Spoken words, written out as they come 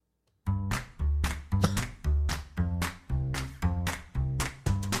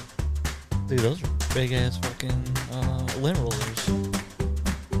Dude, those are big ass fucking lint rollers.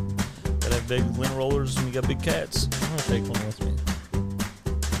 Gotta have big lint rollers when you got big cats. I'm gonna take one with me.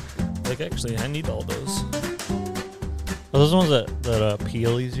 Like, actually, I need all those. Are those the ones that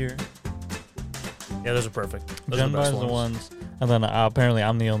peel easier? Yeah, those are perfect. Those Jen are the best buys the ones. ones, and then apparently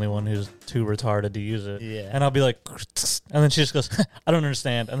I'm the only one who's too retarded to use it. Yeah. And I'll be like, and then she just goes, I don't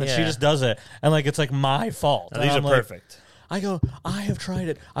understand. And then she Yeah. just does it. And like, it's like my fault. Now, And these are I'm like- perfect. I go, I have tried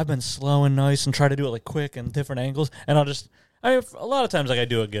it. I've been slow and nice and try to do it like quick and different angles. And a lot of times like I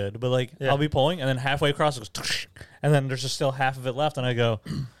do it good, but like Yeah. I'll be pulling and then halfway across it goes, and then there's just still half of it left. And I go,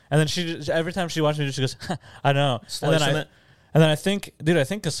 and then every time she watches me, she goes, I know. Slicing it. And then I think,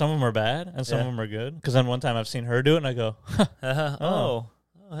 because some of them are bad and some Yeah. of them are good. Because then one time I've seen her do it and I go, Oh,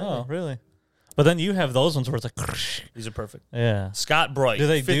 oh, really? But then you have those ones where it's like, these are perfect. yeah. Scott Bright, Do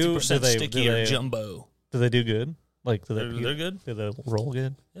they 50% do they- sticky do or they- jumbo. Do they do good? Like, do they They're good. Do they roll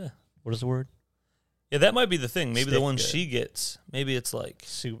good? Yeah. What is the word? Yeah, that might be the thing. Maybe the Stick one good. she gets, maybe it's like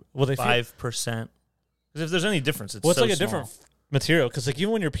Well, they feel, 5%. Because if there's any difference, it's well, it's so like a small. different material. Because like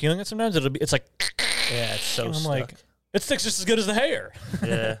even when you're peeling it, sometimes it's like, Yeah, it's so and I'm stuck. like, it sticks just as good as the hair.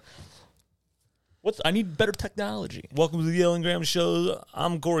 Yeah. I need better technology. Welcome to the Yelling Graham Show.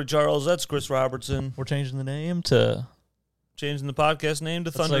 I'm Corey Charles. That's Chris Robertson. We're changing the name to. Changing the podcast name to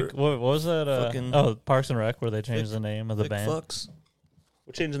It's Thunder. like what was that? fucking Parks and Rec, where they changed the name of the Thick band. fucks.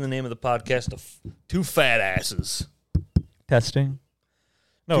 We're changing the name of the podcast to Two Fat Asses. Testing.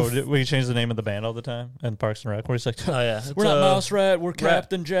 No, we change the name of the band all the time. And Parks and Rec, where he's like, Oh, yeah. we're not Mouse Rat, we're Rat.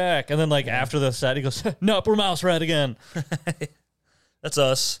 Captain Jack. And then like after the set, he goes, nope, we're Mouse Rat again. That's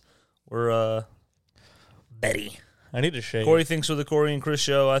us. We're Betty. I need to shave. Corey thinks we're the Corey and Chris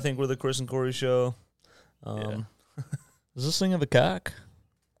show. I think we're the Chris and Corey show. Is this thing of the cock?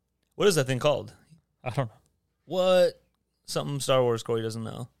 What is that thing called? I don't know. What? Something Star Wars Corey doesn't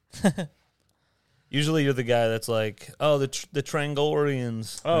know. Usually you're the guy that's like, oh, the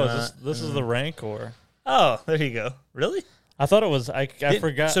Trangorians. Oh, this is the Rancor. Oh, there you go. Really? I thought it was. I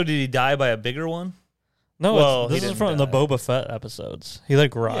forgot. So did he die by a bigger one? No, Well, he this is didn't from the die. Boba Fett episodes. He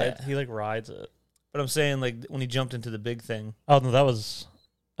like rides. Yeah. He like rides it. But I'm saying like when he jumped into the big thing. Oh no, that was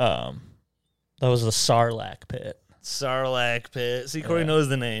the Sarlacc pit. Sarlacc pit. See, Corey Yeah. knows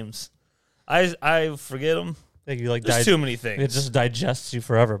the names. I forget them. Like you like There's too many things. it just digests you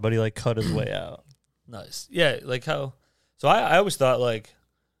forever. But he like cut his way out. Nice. Yeah, like how. So I always thought like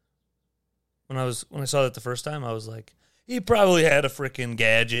when I saw that the first time, I was like, he probably had a freaking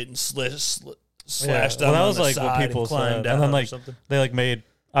gadget and slashed down that on was the like what side people and climbed said. down And then or like something. they like made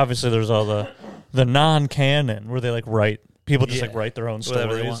obviously there's all the non-canon where they like write. People just Yeah. like write their own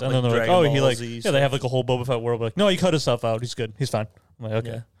Whatever they stories, want, and like then they're like, Dragon "Oh, he Ball like Z they stuff. have like a whole Boba Fett world." Like, no, he cut himself out. He's good. He's fine. I'm like, okay.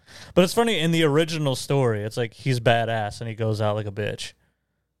 Yeah. But it's funny in the original story. It's like he's badass and he goes out like a bitch.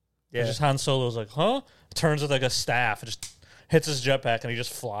 Yeah. It's just Han Solo's like, huh? Turns with like a staff and just hits his jetpack and he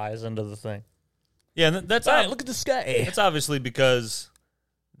just flies into the thing. Yeah, and that's Hey, look at the sky. It's obviously because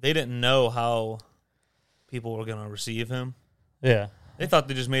they didn't know how people were going to receive him. Yeah. They thought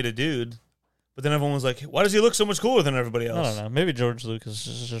they just made a dude, but then everyone was like, "Why does he look so much cooler than everybody I else?" don't know. Maybe George Lucas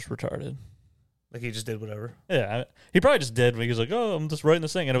is just retarded. Like he just did whatever. Yeah, he probably just did. He was like, "Oh, I'm just writing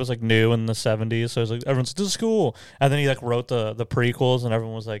this thing," and it was like new in the '70s. So it was like everyone's like, "This is cool," and then he like wrote the prequels, and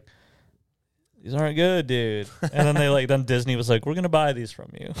everyone was like, "These aren't good, dude." And then then Disney was like, "We're gonna buy these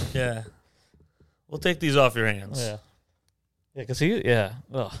from you." Yeah, we'll take these off your hands. Yeah, because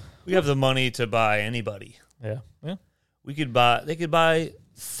Ugh. We have the money to buy anybody. Yeah, They could buy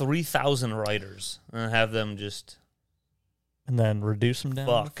 3,000 writers and have them just and then reduce them down.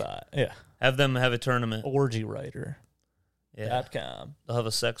 Fuck. To 5. Yeah, have them have a tournament. orgywriter.com. Yeah, they'll have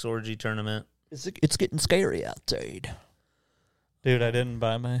a sex orgy tournament. It's getting scary outside, dude. I didn't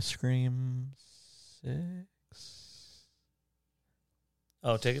buy my Scream 6.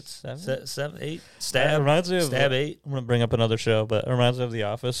 Oh, tickets? 7? 7, 8? It Stab? reminds me of Stab 8? I'm gonna bring up another show, but it reminds me of The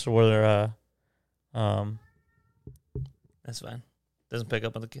Office, where they're That's fine. Doesn't pick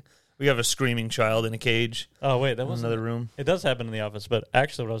up on the. We have a screaming child in a cage. Oh wait, that in was another room. It does happen in The Office, but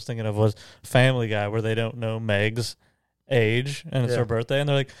actually, what I was thinking of was Family Guy, where they don't know Meg's age and it's Yeah. her birthday, and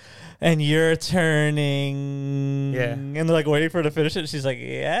they're like, "And you're turning," Yeah. and they're like waiting for her to finish it. And she's like,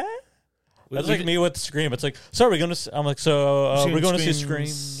 "Yeah." That's like me with Scream. It's like, so are we going to? I'm like, so Seen we're going to see Scream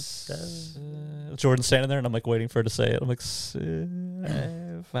Scream. Jordan's standing there, and I'm like waiting for her to say it. I'm like, 5.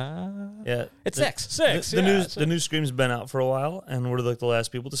 Yeah, It's the, 6. 6. The new Scream's been out for a while, and we're like the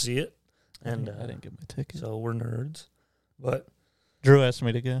last people to see it. And I didn't get my ticket. so we're nerds. But Drew asked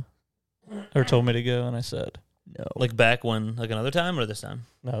me to go, or told me to go, and I said no. like back when, like another time or this time?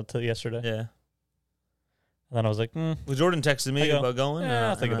 No, till yesterday. Yeah. And then I was like, Well, Jordan texted me about going. Yeah,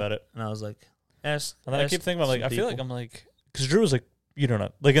 I'll think about it. And I was like, ask. And then I keep thinking about, like, I feel like I'm like, because Drew was like, you don't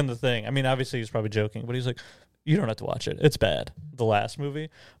know, like in the thing. I mean, obviously he's probably joking, but he's like, you don't have to watch it. It's bad. The last movie.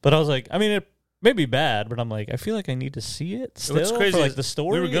 But I was like, I mean, it may be bad, but I'm like, I feel like I need to see it still. What's crazy for, like, is the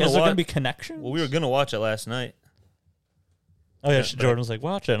story. we were gonna is there going watch- to be connections? Well, we were going to watch it last night, Oh, yeah, Yeah, Jordan was like,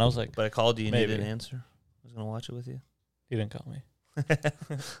 watch it. And I was like, but I called you and Maybe. you didn't answer. I was going to watch it with you. you didn't call me.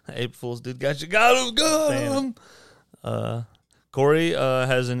 April Fool's dude got you. Got him. Corey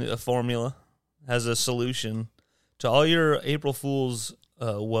has a formula, has a solution to all your April Fool's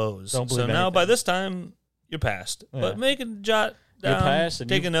woes. Don't believe So now anything. by this time, you're past. Yeah. But make a jot You're down, past and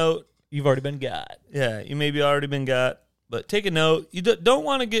take a note. You've already been got. Yeah, you maybe already been got, but take a note. You don't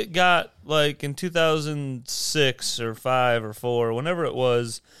want to get got like in 2006 or 5 or 4, whenever it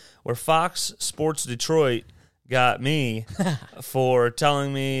was, where Fox Sports Detroit got me for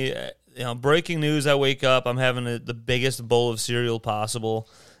telling me, breaking news. I wake up, I'm having the biggest bowl of cereal possible,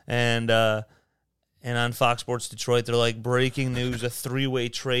 and on Fox Sports Detroit, they're like, breaking news: a 3-way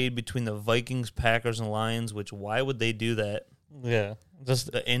trade between the Vikings, Packers, and Lions. Which, why would they do that? Yeah.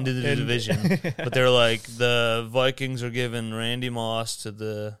 Just The end of the division. But they're like, the Vikings are giving Randy Moss to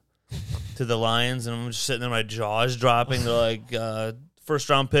the Lions, and I'm just sitting there, my jaw's dropping. They're like, first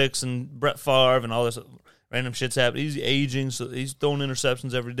round picks and Brett Favre and all this random shit's happening. He's aging, so he's throwing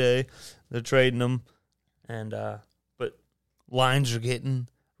interceptions every day. They're trading him, and but Lions are getting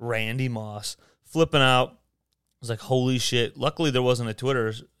Randy Moss. Flipping out. I was like, holy shit. Luckily, there wasn't a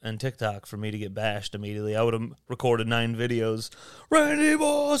Twitter and TikTok for me to get bashed immediately. I would have recorded 9 videos. Randy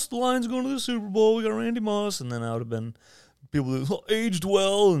Moss, the Lions going to the Super Bowl. We got Randy Moss. And then I would have been people who aged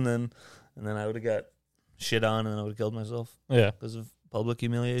well. And then I would have got shit on, and then I would have killed myself yeah. because of public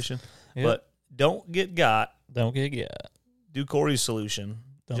humiliation. Yep. But don't get got. Don't get got. Do Corey's solution.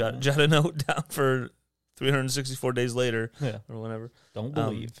 Don't. Jot a note down for 364 days later Yeah. or whenever. Don't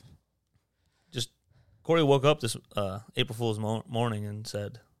believe. Corey woke up this April Fool's morning and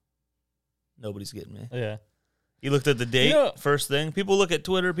said, nobody's getting me. Yeah. He looked at the date, Yeah. first thing. People look at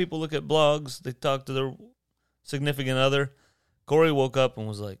Twitter. People look at blogs. They talk to their significant other. Corey woke up and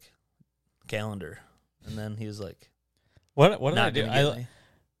was like, calendar. And then he was like, What did I not do? going to get me.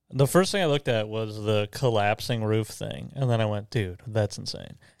 The first thing I looked at was the collapsing roof thing, and then I went, dude, that's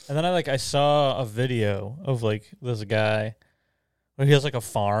insane. And then I saw a video of like this guy where he has like a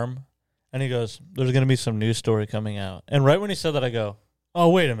farm, and he goes, there's going to be some news story coming out. And right when he said that, I go, oh,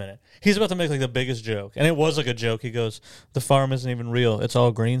 wait a minute. He's about to make like the biggest joke. And it was like a joke. He goes, the farm isn't even real. It's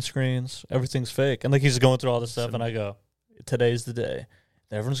all green screens. Everything's fake. And like he's going through all this stuff, and I go, today's the day.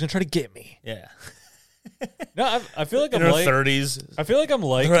 Everyone's going to try to get me. Yeah. No, I feel like In I'm her like 30s. I feel like I'm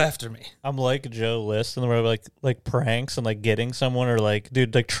like They're after me. I'm like Joe List and where like pranks and like getting someone or like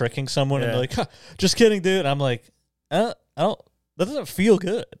dude like tricking someone and Yeah. they're like, huh, just kidding, dude. And I'm like, I don't. That doesn't feel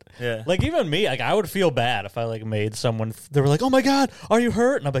good. Yeah. Like even me, like I would feel bad if I like made someone. They were like, "Oh my god, are you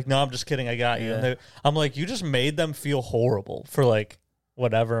hurt?" And I'm like, "No, I'm just kidding. I got you." Yeah. And I'm like, "You just made them feel horrible for like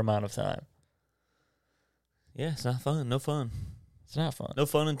whatever amount of time." Yeah, it's not fun. No fun. It's not fun. No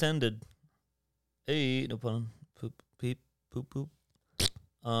fun intended. Hey, no pun. Poop, peep, poop, poop.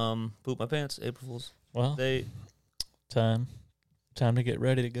 Poop my pants. April Fools. Well, time to get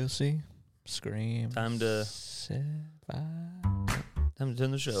ready to go see Scream. Time to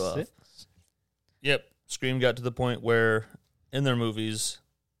turn the show off. Yep. Scream got to the point where in their movies,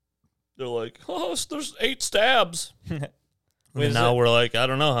 they're like, oh, there's 8 stabs. Wait, And now we're like, I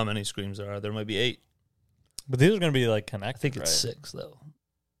don't know how many Screams there are. There might be 8. But these are going to be like I connected. think it's right? 6, though.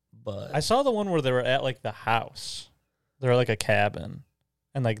 But I saw the one where they were at like the house. They're like a cabin,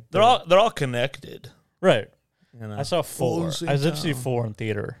 and like they're all connected. right. You know? I saw 4. the same I did see time. 4 in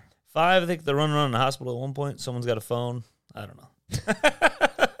theater. 5, I think they're running around the hospital at one point. Someone's got a phone. I don't know.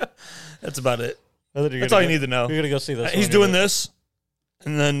 That's about it. That's all you need to know. You're gonna go see this. He's one, doing you're this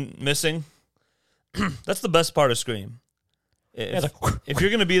and then missing. That's the best part of Scream. If you're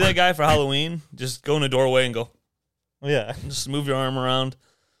going to be that guy for Halloween, just go in a doorway and go, like- Yeah. just move your arm around,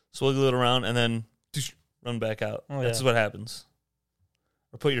 swiggle it around, and then run back out. Oh, That's yeah. what happens.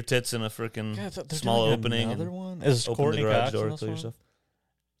 Or put your tits in a freaking God, they're small doing opening Another and one is open Courtney the garage Cox door, in this kill one? yourself.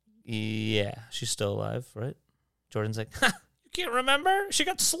 Yeah, she's still alive, right? Jordan's like, ha, you can't remember? She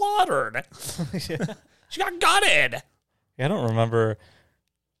got slaughtered. Yeah. She got gutted. Yeah, I don't remember.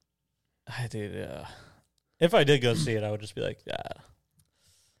 I did. If I did go see it, I would just be like, yeah.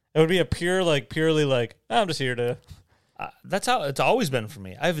 It would be a purely like I'm just here to. That's how it's always been for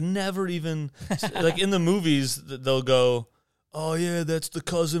me. I've never even like in the movies they'll go, "Oh yeah, that's the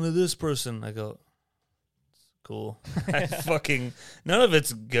cousin of this person." I go, "Cool." I fucking none of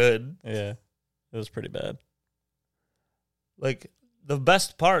it's good. Yeah, it was pretty bad. like the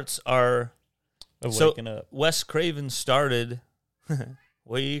best parts are Waking up. Wes Craven started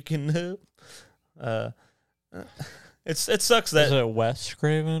waking up. It sucks that Is it Wes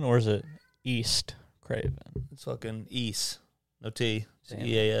Craven or is it East Craven? it's fucking East, no T, it's Damn.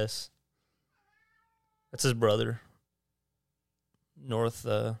 EAS. That's his brother. North.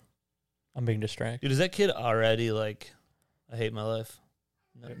 I'm being distracted. Dude, is that kid already like? I hate my life.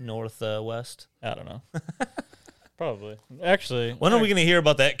 North West. I don't know. Probably. Actually, When are we gonna hear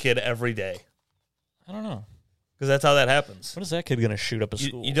about that kid every day? I don't know. Because that's how that happens. When is that kid gonna shoot up a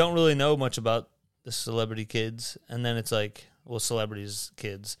school? You don't really know much about the celebrity kids, and then it's like, well, celebrities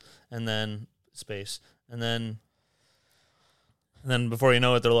kids, and then space, and then before you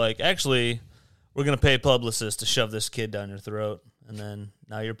know it, they're like, actually, we're gonna pay publicists to shove this kid down your throat, and then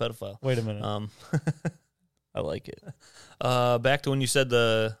now you're a pedophile. Wait a minute. I like it. Back to when you said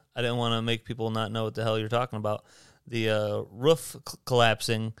I didn't want to make people not know what the hell you're talking about. The roof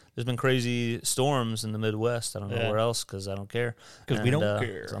collapsing. There's been crazy storms in the Midwest. I don't know where else because I don't care. Because we don't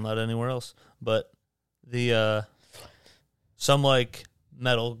care. 'Cause I'm not anywhere else. But the some like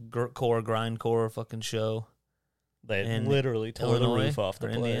metal core grindcore fucking show. They in literally tore the Illinois roof off the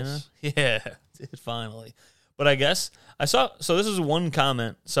or place. Indiana. Yeah, dude, finally. But I guess I saw. So this is one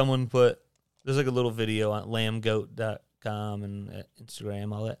comment someone put. There's like a little video on lambgoat.com and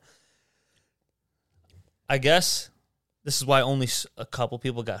Instagram, all that. I guess this is why only a couple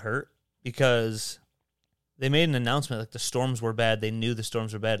people got hurt, because they made an announcement like the storms were bad. They knew the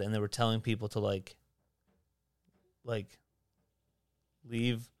storms were bad, and they were telling people to like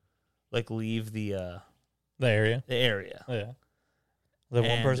leave the area. the area. Yeah. The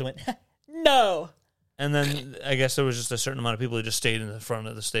one And- person went, no. And then I guess there was just a certain amount of people who just stayed in the front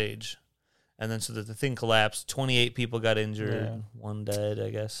of the stage. And then so that the thing collapsed. 28 people got injured. Yeah. One died, I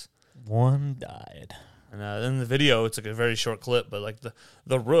guess. One died. And in the video, it's like a very short clip, but like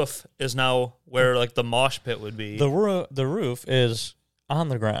the roof is now where like the mosh pit would be. The roof is on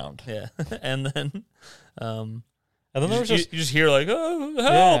the ground. Yeah. And then And then there was you just just hear like, oh, help,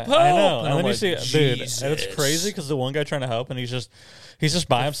 yeah, help. I know. And And I'm then you like, see, dude, Jesus. and it's crazy because the one guy trying to help, and he's just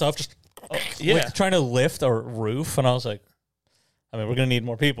by himself, just Yeah. like, trying to lift a roof. And I was like, I mean, we're gonna need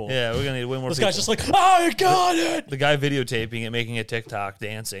more people. Yeah, we're going to need way more This people. guy's just like, I got it, the guy videotaping it, making a TikTok,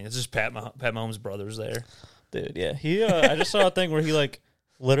 dancing. It's just Pat Mahomes' brothers there. dude. Yeah, he. I just saw a thing where he like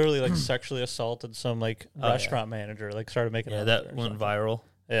literally like sexually assaulted some like restaurant manager. Like started making. Yeah, out that with her or went something. viral.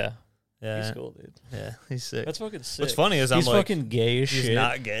 Yeah, Yeah. he's cool, dude. Yeah, he's sick. That's fucking sick. What's funny is he's I'm like, fucking gay as he's shit.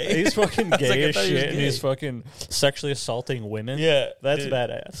 not gay. He's fucking I was like, gay I as thought he was shit, and gay. he's fucking sexually assaulting women. Yeah, That's dude.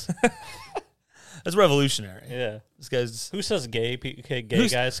 badass. That's revolutionary. Yeah. This guy's. Who says gay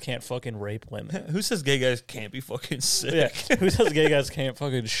Who's- guys can't fucking rape women? Who says gay guys can't be fucking sick? Yeah. Who says gay guys can't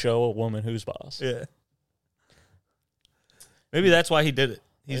fucking show a woman who's boss? Yeah. Maybe that's why he did it.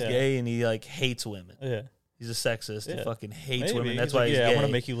 He's Yeah. gay and he like hates women. Yeah. He's a sexist. He Yeah. fucking hates Maybe. women. That's He's why like, he's yeah, gay. I want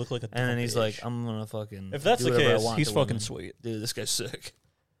to make you look like a and then he's bitch. like, I'm gonna fucking. If that's do the whatever I case, want he's to fucking women. sweet. Dude, this guy's sick.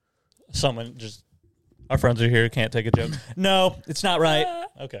 Someone just, our friends are here, can't take a joke. No, it's not right.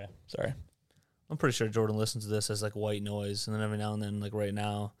 Okay, sorry. I'm pretty sure Jordan listens to this as like white noise, and then every now and then, like right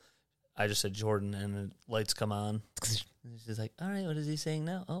now, I just said Jordan, and the lights come on. And she's like, "All right, what is he saying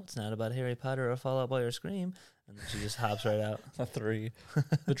now? Oh, it's not about Harry Potter or Fall Out Boy or Scream." And then she just hops right out. A 3,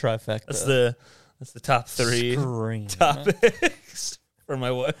 the trifecta. That's the top 3 Scream. topics for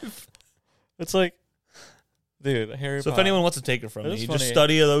my wife. It's like, dude, Harry. So if Potter. anyone wants to take it from It me, is you just funny.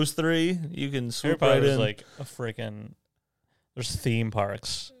 study those 3. You can Harry swoop Potter right is in. like a freaking. There's theme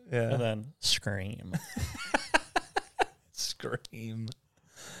parks, yeah, and then Scream. Scream.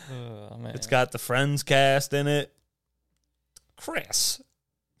 Oh, man. It's got the Friends cast in it. Chris,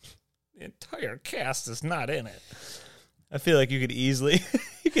 the entire cast is not in it. I feel like you could easily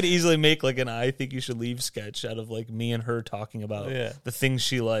make like an I think you should leave sketch out of like me and her talking about Yeah. the things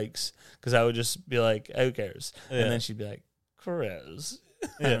she likes, because I would just be like, who cares? Yeah. And then she'd be like, Chris.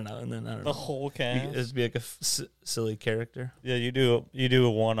 I don't know. And then I don't the know. whole cast. It'd be like a silly character. Yeah, you do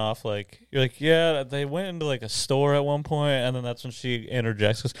a one off, like you're like, yeah, they went into like a store at one point, and then that's when she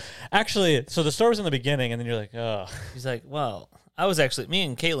interjects. 'Cause actually, so the store was in the beginning, and then you're like, oh, He's like, well, me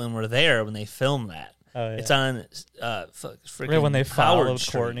and Caitlin were there when they filmed that. oh yeah. It's on freaking Right when they Howard followed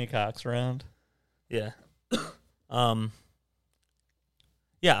Street. Courtney Cox around. Yeah.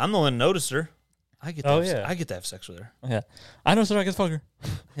 Yeah, I'm the one who noticed her. I get to Oh, have yeah. I get to have sex with her. Yeah, I know, so I can fuck her.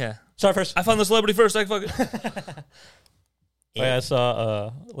 Yeah. Sorry, first. I found the celebrity first. I can fuck it. I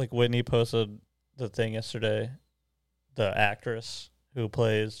saw like Whitney posted the thing yesterday. The actress who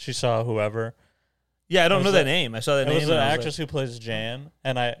plays, she saw whoever. Yeah, I don't It know was that a- name. I saw that It name. was the and I actress who plays Jan,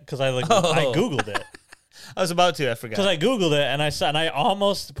 and I Oh. googled it, I was about to. I forgot. Because I Googled it and I saw, and I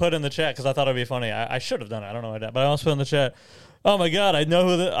almost put in the chat because I thought it'd be funny. I should have done it. I don't know what I did, but I almost put in the chat. Oh my god! I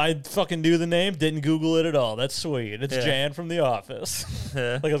know I fucking knew the name. Didn't Google it at all. That's sweet. It's Jan from The Office.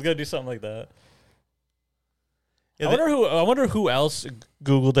 Yeah. Like I was gonna do something like that. Yeah, I wonder who else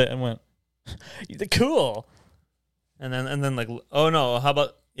Googled it and went, cool. And then like, oh no, how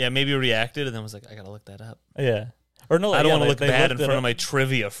about maybe reacted and then was like, I gotta look that up. Yeah. Or no, I don't want to look they bad in looked it front of up. my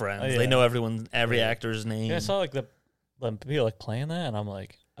trivia friends. Oh, yeah. They know every actor's name. Yeah, I saw like the people like playing that, and I'm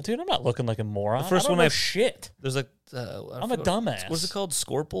like, dude, I'm not looking like a moron. The first I don't one know shit. There's like I'm a dumbass. What's it called?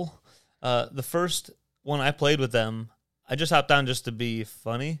 Scorple. The first one I played with them, I just hopped on just to be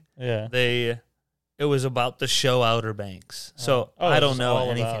funny. Yeah. It was about the show Outer Banks, so I don't know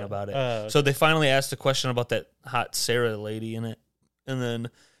anything about it. Okay. So they finally asked a question about that hot Sarah lady in it, and then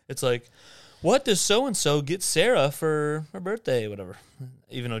it's like, what does so and so get Sarah for her birthday, whatever?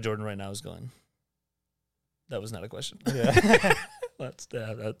 Even though Jordan right now is going, that was not a question. Yeah. That's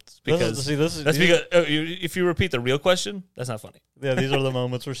because this is that's because if you repeat the real question, that's not funny. yeah, these are the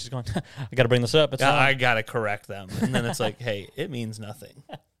moments where she's going, I got to bring this up. It's I gotta correct them, and then it's like, hey, it means nothing.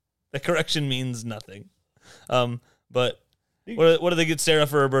 The correction means nothing. But what do they get Sarah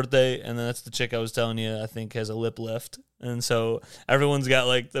for her birthday? And then that's the chick I was telling you, I think has a lip lift. And so everyone's got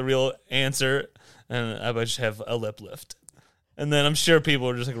like the real answer, and I just have a lip lift. And then I'm sure people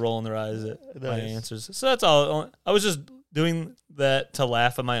are just like rolling their eyes at my answers. So that's all. I was just doing that to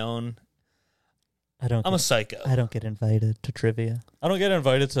laugh at my own. I'm a psycho. I don't get invited to trivia. I don't get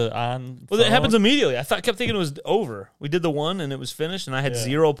invited to on. Well, it happens immediately. I kept thinking it was over. We did the one and it was finished, and I had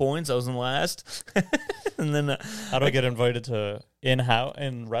 0 points. I was in last, and then I don't get invited to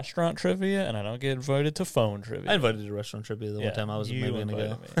in restaurant trivia, and I don't get invited to phone trivia. I invited to restaurant trivia the one time I was maybe going to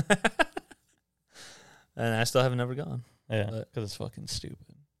go, and I still haven't ever gone. Yeah, because it's fucking stupid.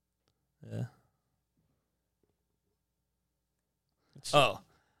 Yeah. So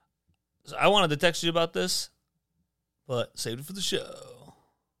I wanted to text you about this, but saved it for the show.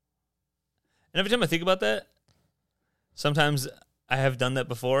 And every time I think about that, sometimes I have done that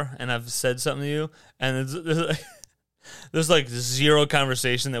before, and I've said something to you, and there's like zero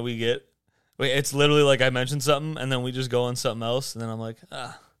conversation that we get. It's literally like I mentioned something, and then we just go on something else, and then I'm like,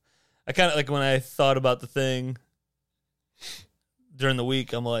 I kind of like when I thought about the thing during the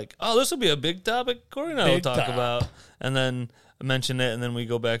week, I'm like, oh, this will be a big topic Corey and I will talk about, and then I mention it, and then we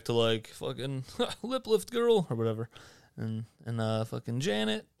go back to like fucking lip lift girl or whatever, and fucking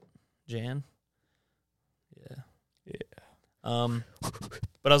Jan. Yeah. But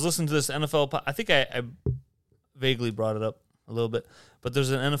I was listening to this NFL. I think I vaguely brought it up a little bit, but there's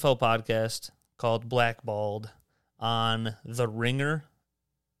an NFL podcast called Blackballed on The Ringer.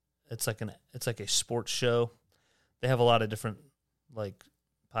 It's like a sports show. They have a lot of different like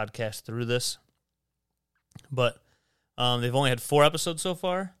podcasts through this, but they've only had 4 episodes so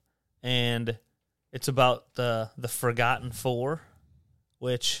far, and it's about the Forgotten Four,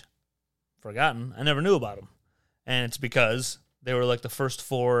 which forgotten. I never knew about them, and it's because they were like the first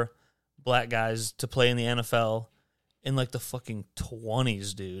 4 black guys to play in the NFL in like the fucking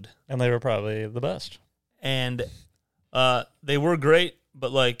 20s, dude. And they were probably the best. And they were great,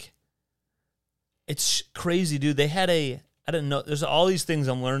 but like it's crazy, dude. They had I didn't know. There's all these things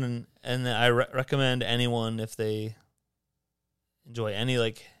I'm learning, and I recommend anyone if they enjoy any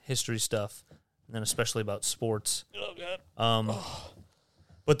like history stuff, and then especially about sports. Oh god.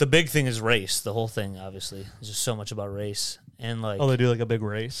 But the big thing is race. The whole thing, obviously, is just so much about race, and like they do like a big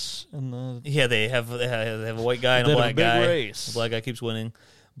race in the. Yeah, they have a white guy and a black guy. Race. The black guy keeps winning,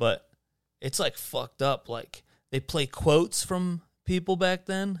 but it's like fucked up. Like they play quotes from people back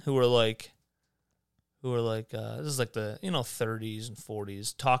then who were like this is like the 30s and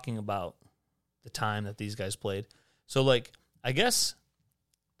 40s talking about the time that these guys played. So like I guess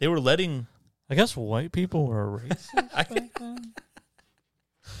they were letting. I guess white people were racist back then.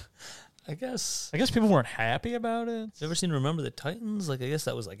 I guess people weren't happy about it. You ever seen Remember the Titans? Like I guess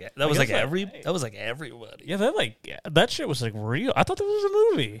that was like everybody. Yeah, that shit was like real. I thought that was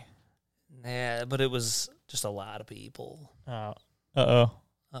a movie. Nah, but it was just a lot of people.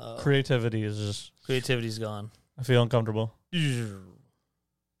 Creativity's gone. I feel uncomfortable.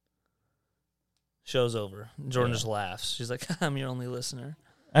 Show's over. Jordan just laughs. She's like, I'm your only listener.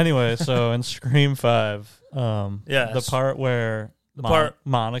 Anyway, so in Scream 5, the part where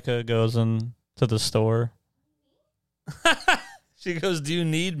Monica goes into the store. She goes, do you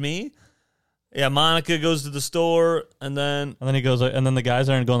need me? Yeah, Monica goes to the store, and then he goes, and then the guys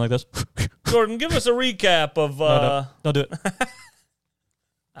aren't going like this. Jordan, give us a recap of. No, don't do it.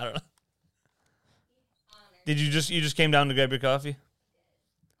 I don't know. Did you just came down to grab your coffee?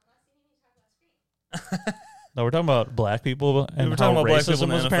 No, we're talking about black people and We were how talking about black racism people in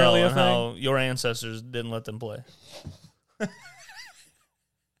the was NFL apparently a and thing. how your ancestors didn't let them play.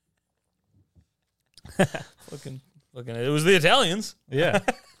 fucking, it was the Italians. Yeah,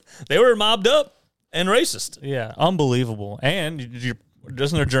 They were mobbed up and racist. yeah, unbelievable. And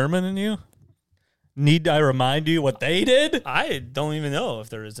isn't there German in you? Need I remind you what they did? I don't even know if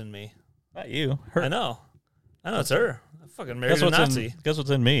there is in me. Not you. Her. I know it's her. I fucking married a Nazi. Guess what's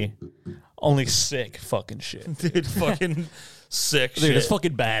in me? Only sick fucking shit. Dude, fucking sick Dude, shit. it's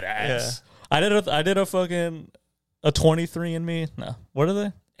fucking badass. I did a fucking a 23andMe. No, what are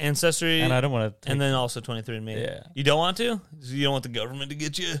they? Ancestry, And I don't want to. and then also 23andMe. Yeah. You don't want to? You don't want the government to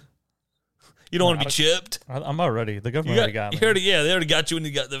get you? You don't want to be chipped? I'm already. The government They already got me. already got you when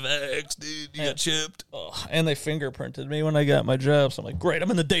you got the vax, dude. You got chipped. Oh, and they fingerprinted me when I got my job. So I'm like, great, I'm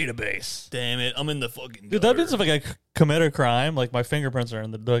in the database. Damn it, I'm in the fucking Dude, that means if I commit a crime, like my fingerprints are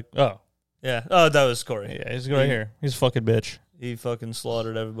in the like. Oh, Yeah. Oh, that was Corey. yeah, he's right here. He's a fucking bitch. He fucking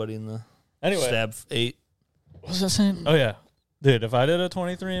slaughtered everybody in the Anyway, stab 8. what was I saying? Oh yeah, dude, if I did a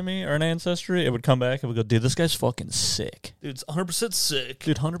 23andMe or an Ancestry, it would come back and would go, dude, this guy's fucking sick. Dude, it's 100% sick.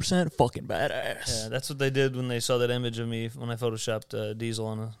 Dude, 100% fucking badass. Yeah, that's what they did when they saw that image of me when I photoshopped Diesel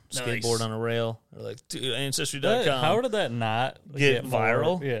on a skateboard on a rail. They're like, dude, Ancestry.com. How did that not get more-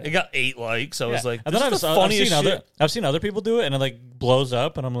 viral? Yeah. It got 8 likes. I was like, and this then is the funniest shit. I've seen other people do it, and it like blows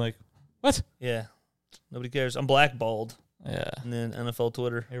up, and I'm like, what? Yeah. Nobody cares. I'm blackballed. Yeah. And then NFL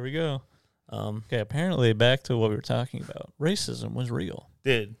Twitter. Here we go. Okay, apparently back to what we were talking about. Racism was real.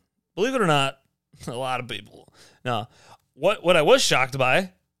 Dude, believe it or not, a lot of people. Now, what I was shocked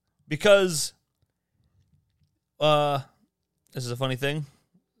by, because this is a funny thing,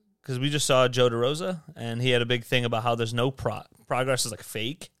 because we just saw Joe DeRosa, and he had a big thing about how there's no progress is like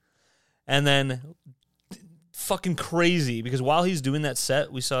fake, and then fucking crazy, because while he's doing that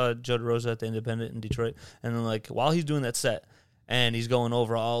set, we saw Joe DeRosa at the Independent in Detroit, and then like while he's doing that set, and he's going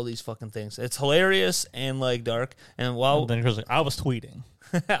over all these fucking things. It's hilarious and like dark. And while And then he was like, I was tweeting.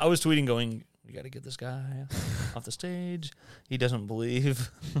 I was tweeting going, we got to get this guy off the stage. He doesn't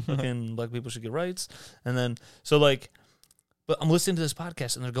believe fucking black people should get rights. And then, so like, but I'm listening to this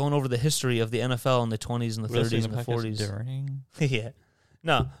podcast and they're going over the history of the NFL in the 20s and the 30s and the 40s. During? Yeah.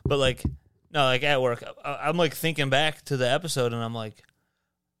 No, like at work, I'm like thinking back to the episode and I'm like,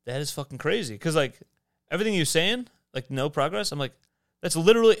 that is fucking crazy. Cause like everything you're saying, like no progress. I'm like, that's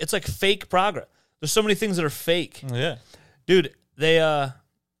literally, it's like fake progress. There's so many things that are fake. Yeah. Dude, they, and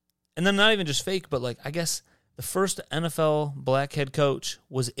then not even just fake, but like, I guess the first NFL black head coach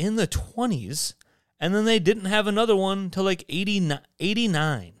was in the 20s, and then they didn't have another one till like 89.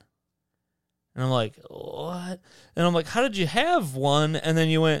 And I'm like, what? And I'm like, how did you have one? And then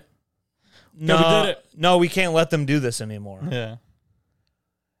you went, no, we did it. No, we can't let them do this anymore. Yeah.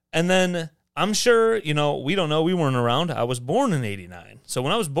 And then I'm sure, we don't know. We weren't around. I was born in 89. So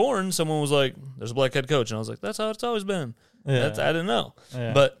when I was born, someone was like, there's a black head coach. And I was like, that's how it's always been. Yeah. I didn't know.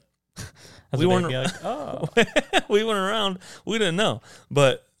 Yeah. But That's we what weren't, they'd be like, oh. we weren't around. We didn't know.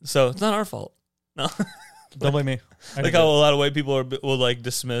 But so it's not our fault. No. Don't blame me. Like how a lot of white people will like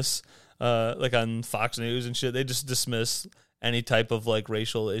dismiss, like on Fox News and shit, they just dismiss any type of like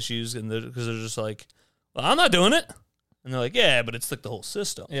racial issues because they're just like, well, I'm not doing it. And they're like, yeah, but it's like the whole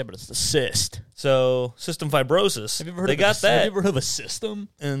system. Yeah, but it's the cyst. So system fibrosis. Have you ever heard they of got that. Have you ever heard of a system?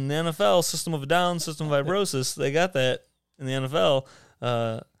 In the NFL, system of a down, system fibrosis. They got that in the NFL.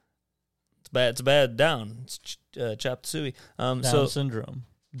 It's bad. It's a bad down. It's chop suey. Down syndrome.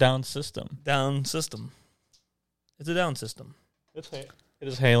 Down system. Down system. It's a down system. It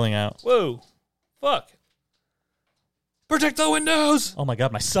is hailing out. Whoa. Fuck. Protect the windows. Oh my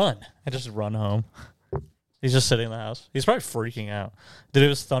god, my son. I just run home. He's just sitting in the house. He's probably freaking out. Dude, it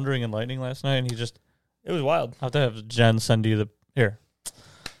was thundering and lightning last night, and he just... It was wild. I'll have to have Jen send you the... Here.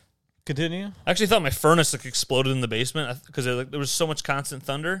 Continue? I actually thought my furnace like exploded in the basement because there was so much constant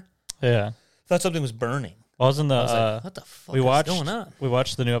thunder. Yeah. I thought something was burning. I was in the... I was like, what the fuck is going on? We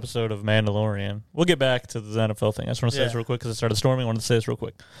watched the new episode of Mandalorian. We'll get back to the NFL thing. I just want to say this real quick because it started storming. I wanted to say this real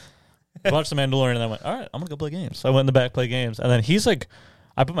quick. I watched the Mandalorian, and then I went, all right, I'm going to go play games. So I went in the back, play games. And then he's like...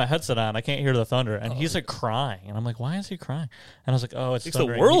 I put my headset on. I can't hear the thunder. And he's like crying. And I'm like, why is he crying? And I was like, oh, it's the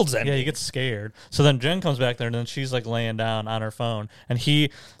thundering. world's Yeah, ending. he gets scared. So then Jen comes back there, and then she's like laying down on her phone. And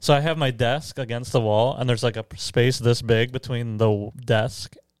so I have my desk against the wall, and there's like a space this big between the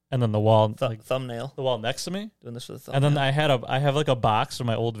desk and then the wall, Thumbnail. the wall next to me. Doing this for the thumbnail. And then I have like a box where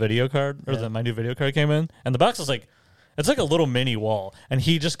my old video card, or my new video card came in. And the box is like, it's like a little mini wall. And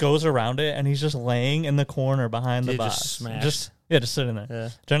he just goes around it, and he's just laying in the corner behind the box. Just smashed. Just sitting there. Yeah.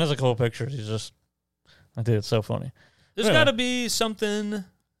 Jen has a couple pictures. He's just, dude, it's so funny. There's got to be something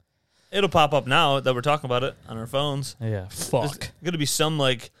it'll pop up now that we're talking about it on our phones. Yeah, There's fuck. going to be some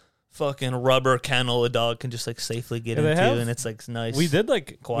like fucking rubber kennel a dog can just like safely get Yeah, they into, have- and it's like nice. We did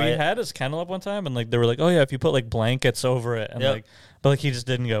like Quiet. we had his kennel up one time, and like they were like, oh yeah, if you put like blankets over it, and Yep. like, but like he just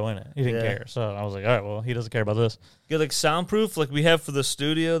didn't go in it. He didn't Yeah. care. So I was like, all right, well he doesn't care about this. Get like soundproof, like we have for the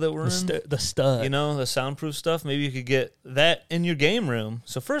studio that we're in. The stud. You know, the soundproof stuff. Maybe you could get that in your game room.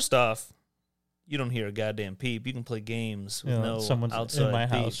 So first off, you don't hear a goddamn peep. You can play games with no someone's outside in my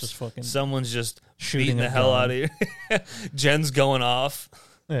house peeps. just fucking Someone's just shooting beating the a hell gun. out of you. Jen's going off,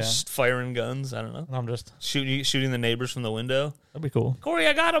 Yeah, just firing guns. I don't know, and I'm just shooting the neighbors from the window. that'd be cool. Corey,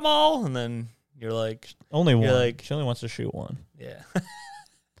 I got them all, and then you're like, Only one. like- She only wants to shoot one. yeah.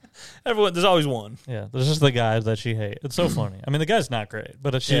 Everyone, there's always one. Yeah, there's just the guys that she hates. It's so funny. I mean, the guy's not great,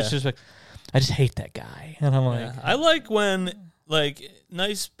 but she's Yeah. just like, I just hate that guy, and I'm like, Yeah. I like when like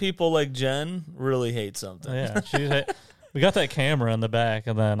nice people like Jen really hate something. yeah, we got that camera in the back,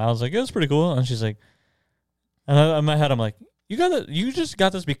 and then I was like, it was pretty cool, and she's like, and in my head, I'm like, you just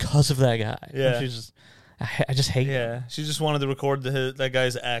got this because of that guy. And Yeah. she's just, I just hate him. Yeah, she just wanted to record that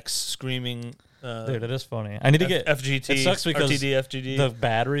guy's ex screaming. Dude, it is funny. I need to get FGT. it sucks because RTD, FGD. the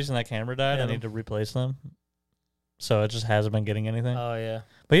batteries in that camera died. Yeah. I need to replace them, so it just hasn't been getting anything. Oh yeah,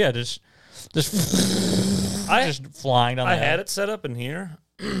 But yeah, just just flying down. I the had it set up in here,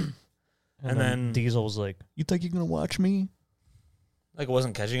 and and then- Diesel was like, "You think you're gonna watch me?" like it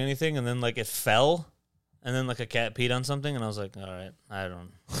wasn't catching anything, and then like it fell, and then like a cat peed on something, and I was like, all right, I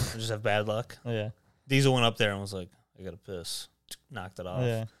just have bad luck. Yeah, Diesel went up there and was like, I gotta piss, knocked it off.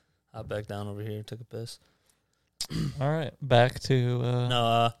 yeah. Hopped back down over here, took a piss. All right, back to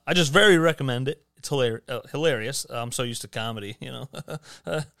No, I just very recommend it. It's hilarious. I'm so used to comedy, you know.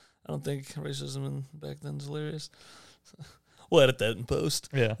 I don't think racism back then was hilarious. We'll edit that in post.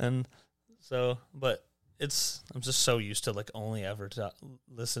 yeah. And so, but I'm just so used to like only ever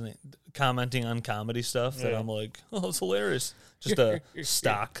commenting on comedy stuff that Yeah. I'm like, oh, it's hilarious. Just a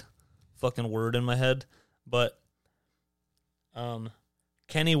stock fucking word in my head. But,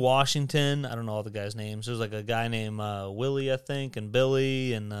 Kenny Washington, I don't know all the guys' names. There's like a guy named Willie, I think, and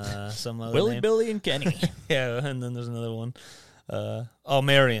Billy, and some other Willie, name. Billy, and Kenny. Yeah, and then there's another one.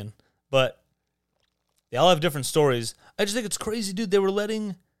 Marion. But they all have different stories. I just think it's crazy, dude.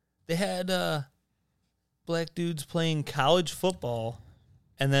 They had black dudes playing college football,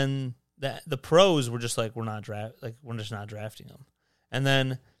 and then the pros were just like, we're just not drafting them. And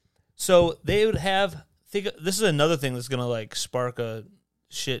then, so they would have, this is another thing that's going to like spark a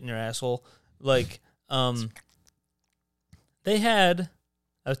shit in your asshole. Like, they had,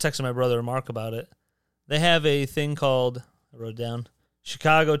 I was texting my brother Mark about it. They have a thing called, I wrote it down,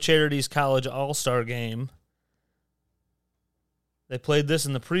 Chicago Charities College All-Star Game. They played this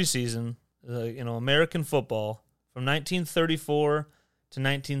in the preseason, American football from 1934 to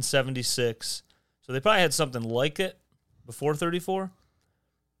 1976. So they probably had something like it before 34.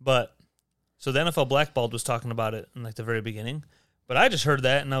 But, so the NFL blackballed was talking about it in like the very beginning. But I just heard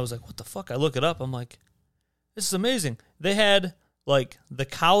that and I was like, what the fuck? I look it up. I'm like, this is amazing. They had like the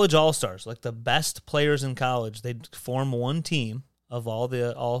college all-stars, like the best players in college. They'd form one team of all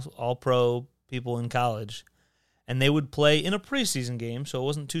the all pro people in college, and they would play in a preseason game, so it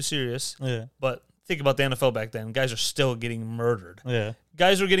wasn't too serious. Yeah, But think about the NFL back then. Guys are still getting murdered. yeah.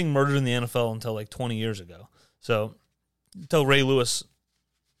 Guys were getting murdered in the NFL until like 20 years ago. So until Ray Lewis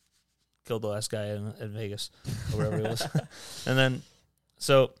killed the last guy in Vegas or wherever it was. And then,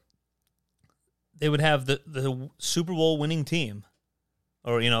 so they would have the Super Bowl winning team,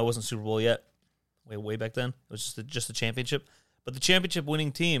 or, it wasn't Super Bowl yet, way back then. It was just the championship. But the championship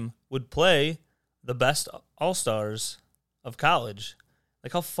winning team would play the best all-stars of college.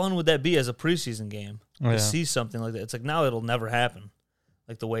 Like, how fun would that be as a preseason game Yeah. to see something like that? It's like now it'll never happen,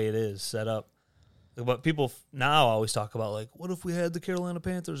 like the way it is set up. But people now always talk about, like, what if we had the Carolina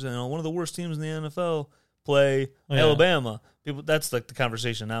Panthers, one of the worst teams in the NFL, play Yeah. Alabama? People, that's like the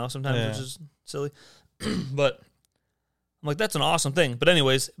conversation now sometimes, Yeah. which is silly. But I'm like, that's an awesome thing. But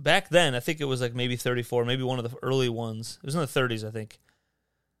anyways, back then, I think it was like maybe 34, maybe one of the early ones. It was in the 30s, I think.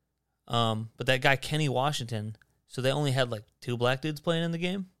 But that guy, Kenny Washington, so they only had like 2 black dudes playing in the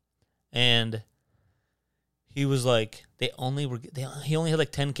game. And he was like, he only had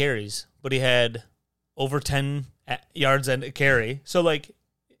like 10 carries, but he had over 10 yards and a carry. So like,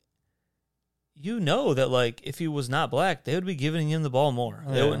 that like if he was not black, they would be giving him the ball more.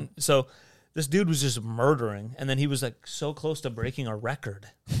 They Yeah. wouldn't, so this dude was just murdering, and then he was like so close to breaking a record.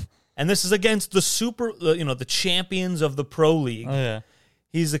 And this is against the champions of the pro league. Oh, yeah.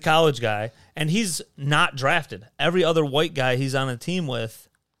 He's the college guy, and he's not drafted. Every other white guy he's on a team with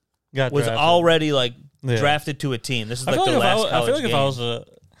Got was drafted. already like Yeah. drafted to a team. This is I like feel the like, last I college feel like game. if I was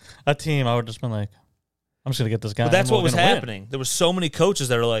a team, I would just been like, I'm just gonna get this guy. But that's and we're what was gonna win. happening. There were so many coaches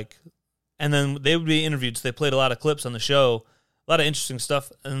that are like, and then they would be interviewed. So they played a lot of clips on the show, a lot of interesting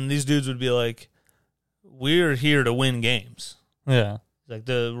stuff. And these dudes would be like, "We're here to win games. Yeah. Like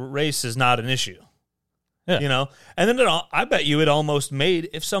the race is not an issue." Yeah. You know, and then I bet you it almost made,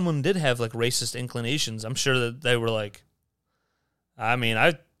 if someone did have like racist inclinations, I'm sure that they were like, I mean,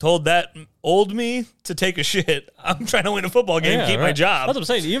 I told that old me to take a shit. I'm trying to win a football game, Yeah, keep my right. job. That's what I'm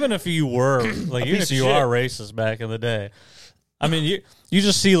saying. Even if you were like, even piece if of you shit. are racist back in the day, I mean, you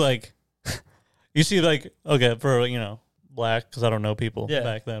just see like, okay, for black, because I don't know people Yeah.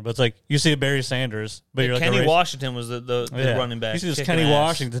 back then, but it's like you see a Barry Sanders, but you're like Kenny a Washington was the running back. You see this kicking Kenny ass.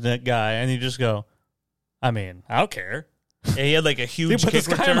 Washington guy, and you just go, I mean, I don't care. Yeah, he had like a huge Put kick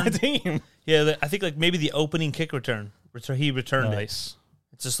this guy on my return. team. Yeah, I think like maybe the opening kick return. He returned it. Nice.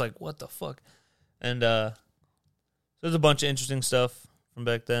 It's just like, what the fuck? And there's a bunch of interesting stuff from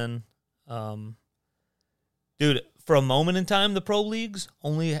back then. Dude, for a moment in time, the pro leagues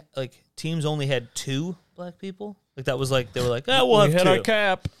teams only had 2 black people. Like that was like, they were like, we'll We have hit 2. our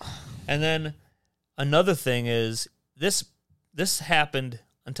cap. And then another thing is this happened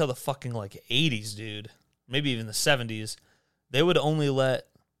until the fucking like 80s, dude. Maybe even the 70s. They would only let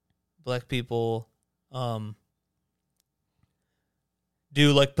black people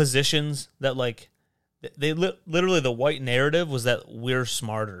do like positions that like literally the white narrative was that we're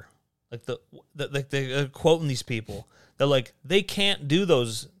smarter. Like they're quoting these people that like they can't do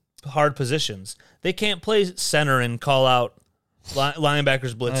those hard positions. They can't play center and call out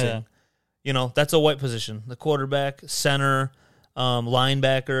linebackers blitzing. Yeah. You know, that's a white position. The quarterback, center,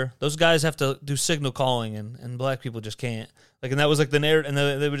 linebacker, those guys have to do signal calling, and black people just can't. Like, and that was like the narrative,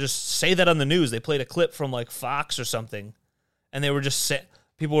 and they would just say that on the news. They played a clip from like Fox or something, and they were just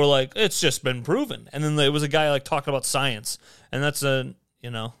people were like, "It's just been proven." And then there was a guy like talking about science, and that's how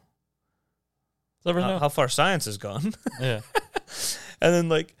far science has gone. Yeah. And then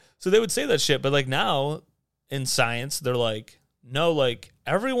like, so they would say that shit, but like now in science, they're like, no, like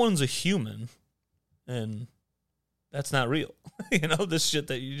everyone's a human, and that's not real. This shit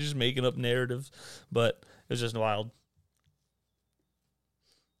that you're just making up narratives, but it was just wild.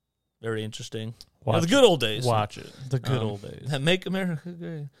 Very interesting. The good old days. Watch it. The good old days. That make America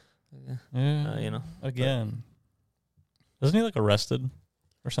great. Yeah. Again. Isn't he like arrested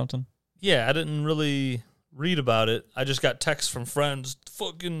or something? Yeah, I didn't really read about it. I just got texts from friends.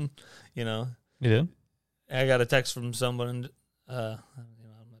 Fucking, You did? I got a text from someone. I'm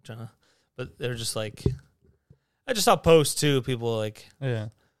not trying to, but they're just like, I just saw posts too. People like, Yeah.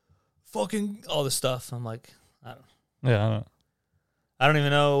 fucking all this stuff. I'm like, Yeah, I don't know. I don't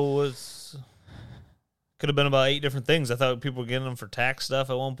even know. Could have been about 8 different things. I thought people were getting them for tax stuff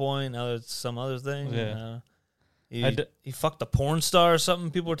at one point. Now it's some other thing. Yeah. He fucked a porn star or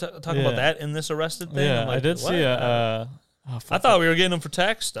something. People were talking about that in this arrested thing. Yeah, I'm like, I did what? see I thought we were getting them for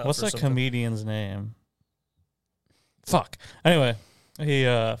tax stuff. What's or that something. comedian's name? Fuck. Anyway, he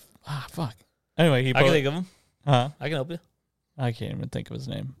fuck. Anyway, he I can think of him. Huh? I can help you. I can't even think of his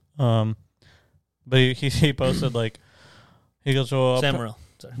name. But he posted like he goes, well, Sam Morril.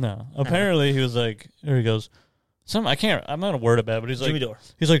 Sorry. no. Apparently he was like, there he goes. I'm not a word about it, but he's Jimmy like Dore.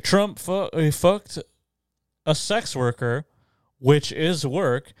 he's like Trump he fucked a sex worker, which is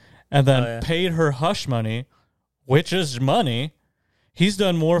work, and then paid her hush money, which is money. He's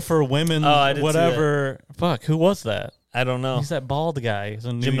done more for women, whatever. Fuck, who was that? I don't know. He's that bald guy. He's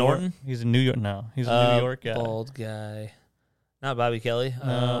in Jim New York. Norton? He's in New York. No, he's a New York guy. Bald guy. Not Bobby Kelly.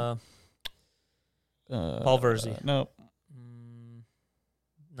 No. Paul Verzi. No,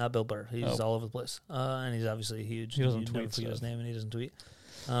 Not Bill Burr. He's all over the place. And he's obviously huge. He doesn't You'd tweet never forget his stuff. name, and he doesn't tweet.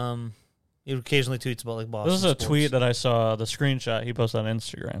 He occasionally tweets about like Boston this is a sports. tweet that I saw. The screenshot he posted on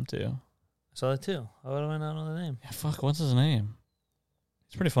Instagram too. I saw that too. How do I not know the name? Yeah, fuck. What's his name?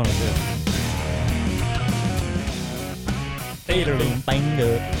 He's pretty funny too.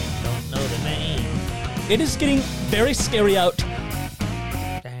 Don't know the name. It is getting very scary out.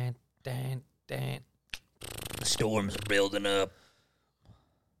 Dan. The storm's building up.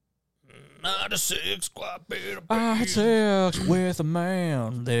 96, quite a bit of I had sex with a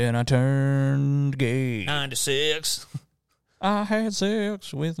man, then I turned gay. 96. I had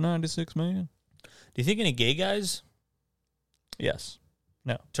sex with 96 men. Do you think any gay guys Yes.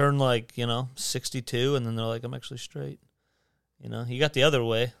 No. turn 62 and then they're like, I'm actually straight? You got the other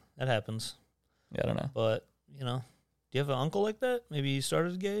way. That happens. Yeah, I don't know. But, do you have an uncle like that? Maybe he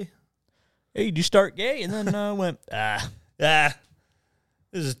started gay? Hey, did you start gay and then went,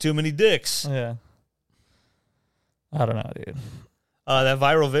 This is too many dicks. Yeah. I don't know, dude. That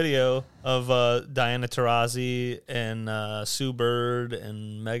viral video of Diana Taurasi and Sue Bird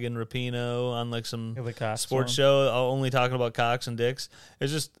and Megan Rapinoe on like some The Cox sports one. show, only talking about cocks and dicks.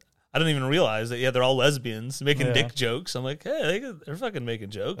 It's just I don't even realize that. They're all lesbians making dick jokes. I'm like, hey, they're fucking making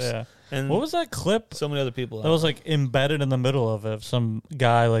jokes. Yeah. And What was that clip so many other people that was like embedded in the middle of it? Some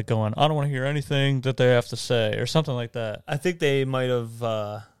guy like going, I don't want to hear anything that they have to say, or something like that. I think they might have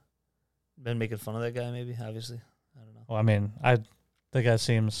been making fun of that guy. Maybe, obviously, I don't know. Well, I mean, the guy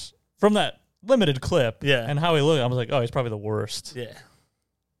seems from that limited clip, and how he looked, I was like, oh, he's probably the worst. Yeah.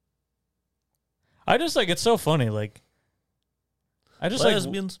 I just like it's so funny, like. I just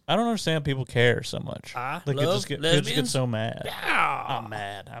lesbians. I don't understand people care so much. I Like love they lesbians. just get so mad. Yeah. I'm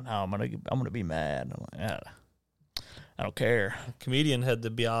mad. I know I'm gonna be mad. I'm like, I don't care. Comedian had the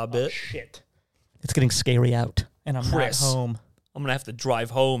BA bit. Shit. It's getting scary out, and I'm Chris. not home. I'm gonna have to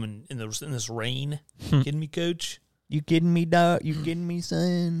drive home in this rain. Kidding me, coach? You kidding me, dog? You kidding me,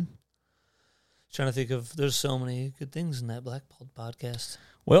 son? Trying to think of. There's so many good things in that Blackballed podcast.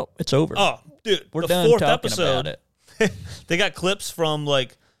 Well, it's over. Oh, dude, we're the done fourth talking episode. about it. They got clips from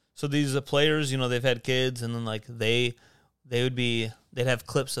like so these players, they've had kids, and then like they'd have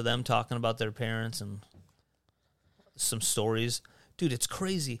clips of them talking about their parents and some stories. Dude, it's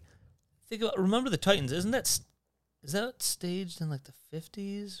crazy. Remember the Titans? Is that staged in like the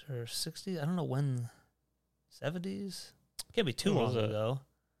 50s or 60s? I don't know when. 70s? Can't be too long ago.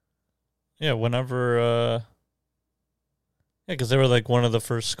 Yeah, whenever. Because they were like one of the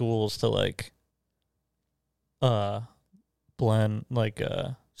first schools to like. Blend like.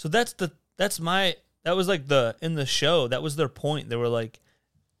 So that was like in the show, that was their point. They were like,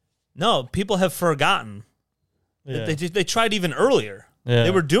 no, people have forgotten. Yeah. They tried even earlier. Yeah.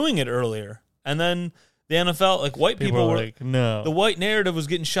 They were doing it earlier. And then the NFL, like white people were like, no. The white narrative was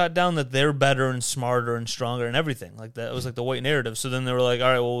getting shot down that they're better and smarter and stronger and everything. Like that was like the white narrative. So then they were like,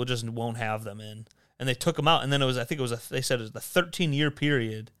 all right, well, we just won't have them in. And they took them out. And then they said it was a 13-year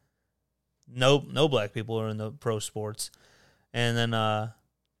period. No black people are in the pro sports. And then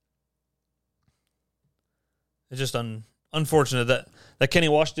it's just unfortunate that Kenny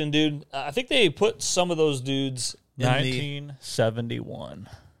Washington dude. I think they put some of those dudes in 1971.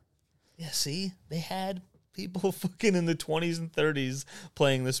 Yeah, see, they had people fucking in the 20s and 30s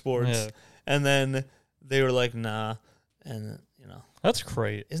playing the sports, and then they were like, nah, and that's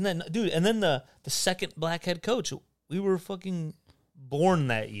great, isn't that, dude? And then the second black head coach, we were fucking born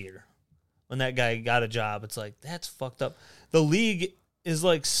that year when that guy got a job. It's like that's fucked up. The league is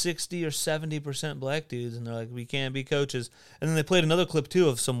like 60 or 70% black dudes, and they're like, we can't be coaches. And then they played another clip too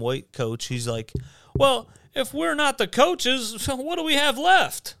of some white coach. He's like, well, if we're not the coaches, what do we have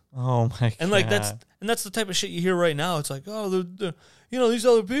left? Oh my god! And like that's the type of shit you hear right now. It's like, oh, these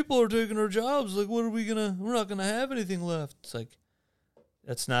other people are taking our jobs. Like, we're not gonna have anything left. It's like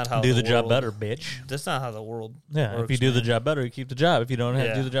that's not how do the job better, bitch. That's not how the world. Yeah, works, if you do the job better, you keep the job. If you don't have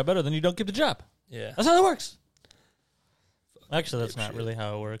to do the job better, then you don't keep the job. Yeah, that's how it works. Actually, that's not really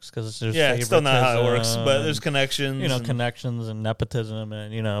how it works because it's just it's still not how it works. But there's connections, connections and nepotism,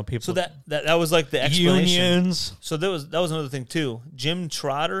 and people. So that was like the explanation. Unions. So that was another thing too. Jim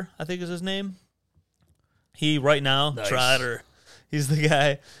Trotter, I think is his name. He right now Trotter, he's the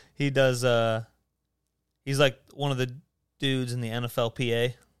guy. He does. He's like one of the dudes in the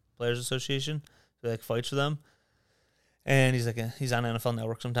NFLPA Players Association. He like fights for them, and he's on NFL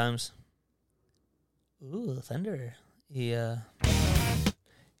Network sometimes. Ooh, thunder.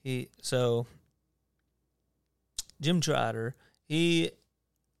 So Jim Trotter, he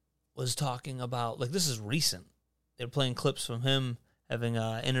was talking about, like, this is recent. They're playing clips from him having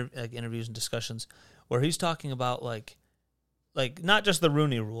interviews and discussions where he's talking about like not just the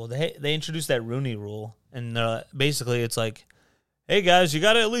Rooney Rule. They introduced that Rooney Rule, and basically it's like, hey guys, you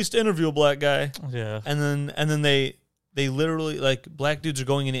got to at least interview a black guy. Yeah, and then they literally, like, black dudes are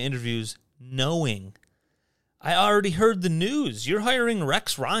going into interviews knowing, I already heard the news. You're hiring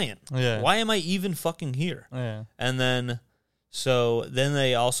Rex Ryan. Yeah. Why am I even fucking here? Yeah. And then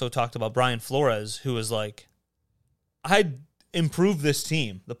they also talked about Brian Flores, who was like, I'd improve this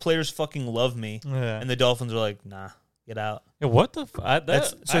team. The players fucking love me. Yeah. And the Dolphins are like, nah, get out. Yeah, what the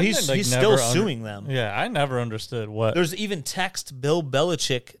he's still suing them. Yeah, I never understood what. There's even Bill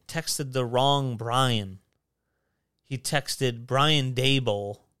Belichick texted the wrong Brian. He texted Brian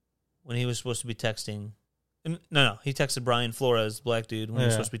Daboll when he was supposed to be texting. No, he texted Brian Flores, black dude, when he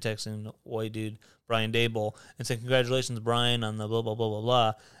was supposed to be texting white dude, Brian Daboll, and said, congratulations, Brian, on the blah, blah, blah, blah,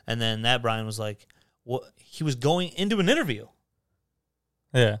 blah. And then that Brian was like, what? He was going into an interview.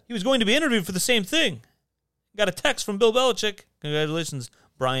 Yeah. He was going to be interviewed for the same thing. Got a text from Bill Belichick. Congratulations,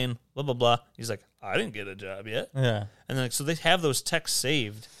 Brian, blah, blah, blah. He's like, I didn't get a job yet. Yeah. And then, so they have those texts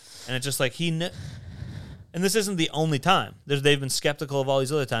saved. And it's just like and this isn't the only time. They've been skeptical of all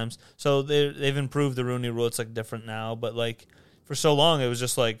these other times. So they've improved the Rooney Rule. It's like different now. But like for so long, it was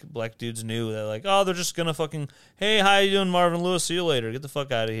just like black dudes knew that like, oh, they're just going to fucking, hey, how you doing, Marvin Lewis? See you later. Get the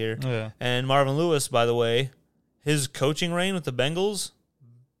fuck out of here. Yeah. And Marvin Lewis, by the way, his coaching reign with the Bengals,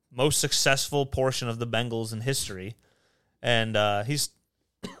 most successful portion of the Bengals in history. And he's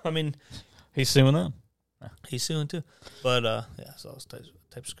suing them. He's suing too. But yeah, so all those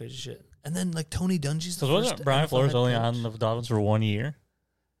types of crazy shit. And then like Tony Dungy's the So first wasn't Brian NFL Flores head only coach. on the Dolphins for 1 year?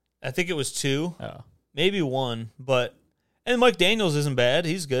 I think it was 2, Oh. maybe 1. But and Mike Daniels isn't bad.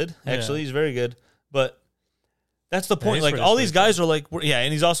 He's good. Actually, Yeah. he's very good. But that's the point. he's Like pretty all these sweet, guys are like, yeah,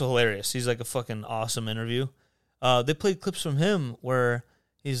 and he's also hilarious. He's like a fucking awesome interview. They played clips from him where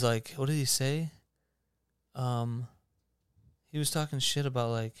he's like, what did he say? He was talking shit about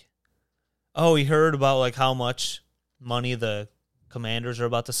like, oh, he heard about like how much money the Commanders are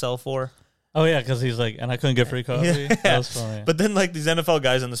about to sell for. Oh, yeah, because he's like, and I couldn't get free coffee. Yeah. That was funny. But then like these NFL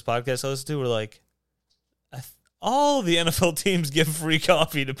guys on this podcast I listen to were like, all the NFL teams give free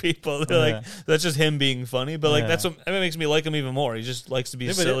coffee to people. They're like, that's just him being funny. But like that makes me like him even more. He just likes to be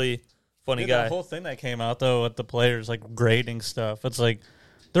a silly, funny guy. The whole thing that came out, though, with the players, like, grading stuff, it's like,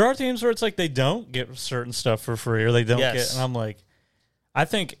 there are teams where it's like they don't get certain stuff for free or they don't get, and I'm like, I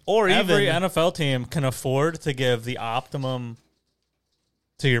think every NFL team can afford to give the optimum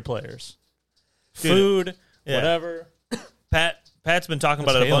to your players. Dude, food, whatever. Pat's been talking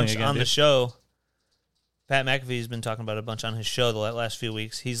about it a bunch on the dude. show. Pat McAfee's been talking about it a bunch on his show the last few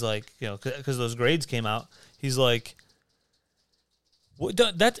weeks. He's like, you know, because those grades came out. He's like,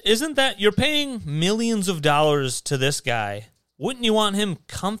 isn't that you're paying millions of dollars to this guy? Wouldn't you want him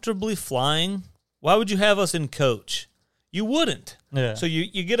comfortably flying? Why would you have us in coach? You wouldn't. Yeah. So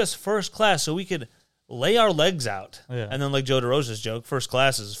you get us first class so we could lay our legs out. Yeah. And then like Joe DeRosa's joke, first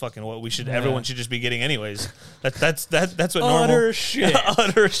class is fucking what everyone should just be getting anyways. That's what normal Utter shit.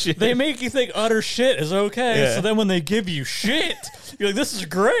 utter shit. They make you think utter shit is okay. Yeah. So then when they give you shit, you're like, this is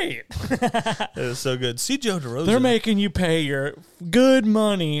great. It was so good. See Joe DeRosa. They're making you pay your good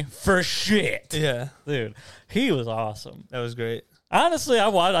money for shit. Yeah. Dude, he was awesome. That was great. Honestly,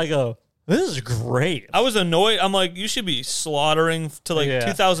 I go, this is great. I was annoyed. I'm like, you should be slaughtering to like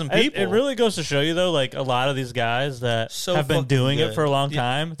 2,000 people. It really goes to show you, though, like a lot of these guys that have been doing it for a long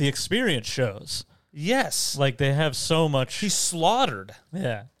time, the experience shows. Yes. Like they have so much. He's slaughtered.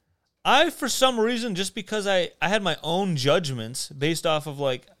 Yeah. I, for some reason, just because I had my own judgments based off of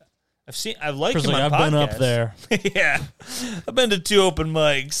like, I've liked him on I've podcasts. been up there. Yeah. I've been to 2 open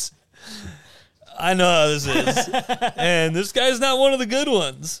mics. I know how this is. And this guy's not one of the good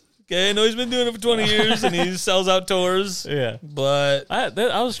ones. Okay, I know he's been doing it for 20 years and he sells out tours. Yeah. But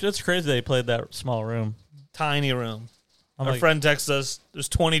that's crazy they played that small room. tiny room. I'm Our friend texted us, there's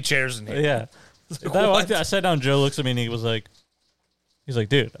 20 chairs in here. Yeah. I sat down, Joe looks at me and he's like,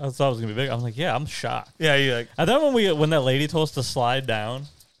 dude, I thought it was going to be big. I'm like, yeah, I'm shocked. Yeah, you're like, And then when that lady told us to slide down,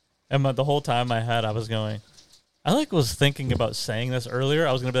 and the whole time in my head I was going, I was thinking about saying this earlier.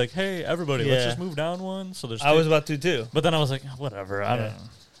 I was going to be like, hey, everybody, let's just move down one. So there's I was about to too. But then I was like, whatever, I don't know.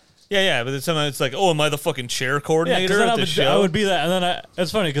 Yeah, but then sometimes it's like, oh, am I the fucking chair coordinator then at the show? I would be that, and then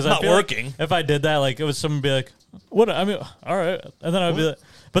it's funny because I Not feel working. like if I did that, like it was someone be like, "What?" I mean, all right, and then I'd be like,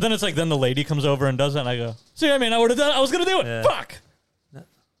 but then it's like, then the lady comes over and does it, and I go, "See, I mean, I would have done. I was gonna do it. Yeah. Fuck."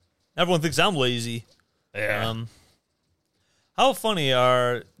 Everyone thinks I'm lazy. Yeah. How funny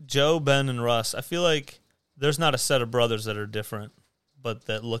are Joe, Ben, and Russ? I feel like there's not a set of brothers that are different, but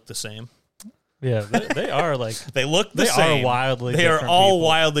that look the same. Yeah, they are like They look the they same. are wildly. They are different all people.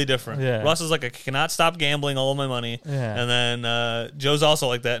 wildly different. Yeah. Russ is like, I cannot stop gambling all of my money. Yeah. And then Joe's also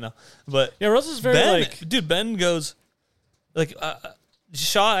like that now. But Yeah, Russ is very Ben, Ben goes, like,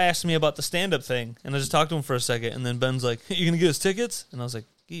 Shaw asked me about the stand-up thing, and I just talked to him for a second, and then Ben's like, you going to get us tickets? And I was like,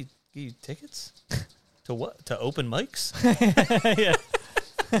 get you tickets? To what? To open mics? yeah.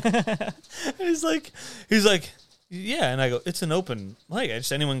 he's like, yeah. And I go, it's an open mic.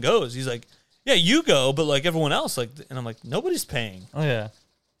 Just anyone goes. He's like, yeah, you go, but like everyone else, like, and I'm like, nobody's paying. Oh yeah.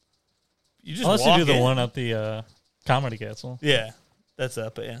 You just Unless walk you do the in. one at the Comedy Castle. Yeah, that's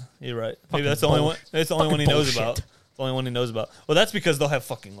up. But yeah, you're right. Maybe Fucking that's the only one. bullshit. That's the only one he knows bullshit. about. The only one he knows about. Well, that's because they'll have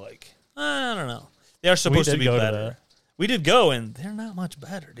fucking like, I don't know. They are supposed to did be go to better. that. We did go, and they're not much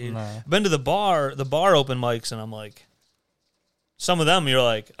better, dude. No. I've been to the bar open mics, and I'm like, some of them you're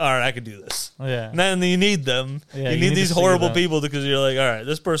like, all right, I could do this. Oh, yeah. And then you need them. Yeah, you you need need these to see horrible them. people because you're like, all right,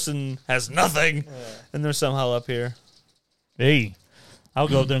 this person has nothing, and they're somehow up here. Hey, I'll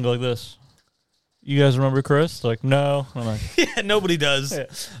go up there and go like this. you guys remember Chris? They're like, no. I'm like, Yeah, nobody does. Yeah.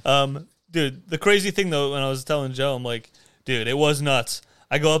 Dude, the crazy thing, though, when I was telling Joe, I'm like, dude, it was nuts.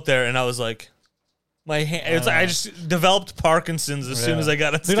 I go up there, and I was like, my hand, it's like I just developed Parkinson's as soon as I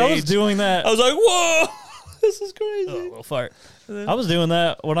got on stage. Dude, I was doing that. I was like, whoa, this is crazy. Oh, little fart. I was doing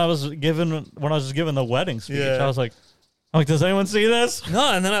that when I was giving the wedding speech. Yeah. I was like, does anyone see this?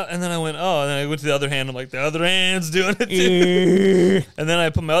 No, and then I went, oh, and then I went to the other hand. I'm like, the other hand's doing it too. And then I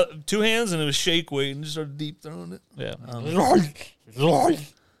put my two hands, and it was shake weight, and just started deep throwing it. Yeah.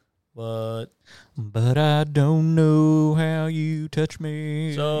 But I don't know how you touch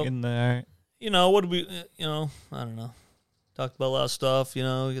me So- in there. what do we, I don't know. Talked about a lot of stuff,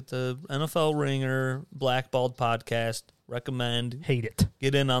 get the NFL Ringer, Blackballed podcast, recommend, Hate it.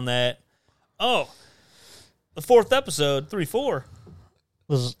 get in on that. Oh, the 4th episode, 3-4.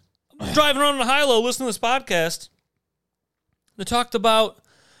 Was Driving around on a high-low, listening to this podcast. They talked about,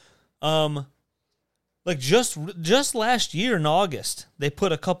 just last year in August, they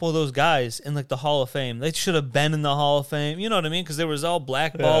put a couple of those guys in, the Hall of Fame. They should have been in the Hall of Fame. You know what I mean? Because they was all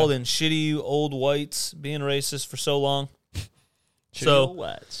blackballed and shitty old whites being racist for so long.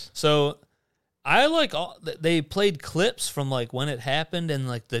 So I they played clips from when it happened and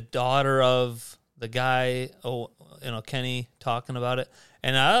the daughter of the guy, Kenny talking about it.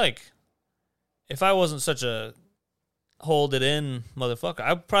 And I if I wasn't such a hold it in motherfucker,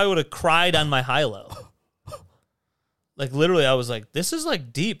 I probably would have cried on my high-low. Literally, I was like, this is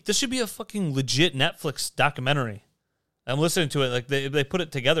deep. This should be a fucking legit Netflix documentary. I'm listening to it. They put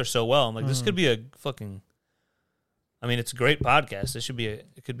it together so well. I'm like, this could be a fucking, it's a great podcast. It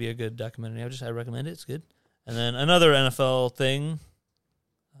could be a good documentary. I recommend it. It's good. And then another NFL thing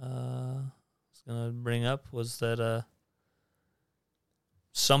I was going to bring up was that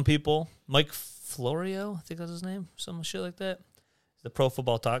some people, Mike Florio, I think that's his name, some shit like that, the Pro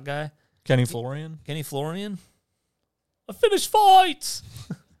Football Talk guy. Kenny Florian? Kenny Florian? I finished fights!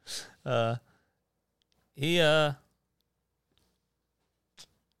 He,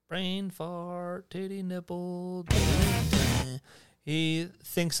 brain fart, titty nipple. He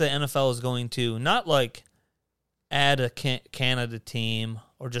thinks the NFL is going to not add a Canada team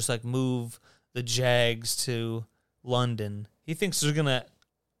or just move the Jags to London. He thinks they're gonna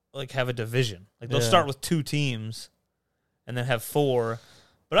have a division. They'll start with 2 teams and then have 4.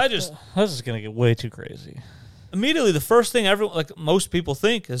 But this is gonna get way too crazy. Immediately the first thing most people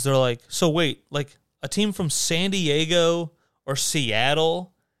think is they're so wait, a team from San Diego or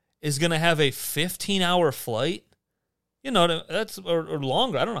Seattle is gonna have a 15-hour flight? That's or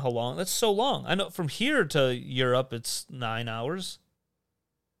longer. I don't know how long. That's so long. I know from here to Europe it's 9 hours.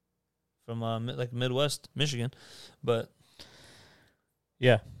 From Midwest Michigan, but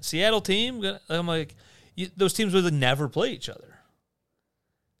yeah, Seattle team. I'm those teams would never play each other.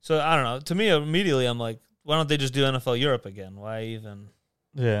 So I don't know. To me, immediately I'm like, why don't they just do NFL Europe again? Why even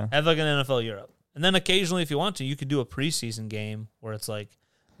have an NFL Europe? And then occasionally, if you want to, you could do a preseason game where it's the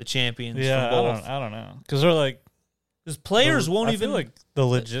champions. Yeah, from both. I don't know because they're because players won't I even feel the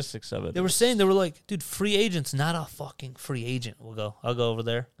logistics of it. They were saying dude, free agent's not a fucking free agent. I'll go over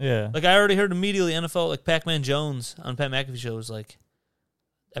there. Yeah, I already heard immediately NFL Pac-Man Jones on Pat McAfee show was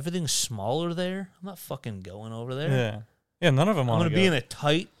everything's smaller there. I'm not fucking going over there. Yeah. None of them want to be in a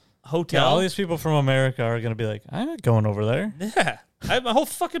tight hotel. Yeah, all these people from America are going to be I'm not going over there. Yeah, my whole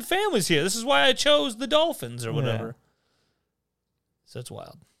fucking family's here. This is why I chose the Dolphins or whatever. Yeah. So it's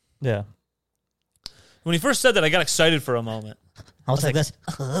wild. Yeah. When he first said that, I got excited for a moment. I was like this.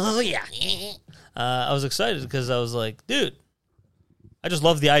 Oh, yeah. I was excited because I was like, dude, I just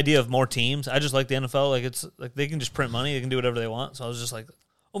love the idea of more teams. I just like the NFL. It's they can just print money. They can do whatever they want. So I was just like,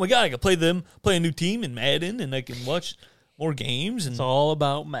 oh, my God, I can play a new team in Madden, and I can watch more games. And it's all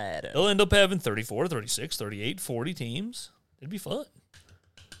about Madden. They'll end up having 34, 36, 38, 40 teams. It'd be fun.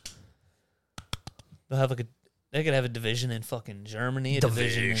 They'll have they could have a division in fucking Germany, a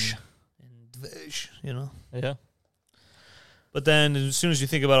division in Division, Yeah. But then as soon as you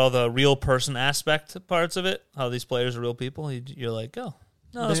think about all the real person aspect parts of it, how these players are real people, you're like, oh,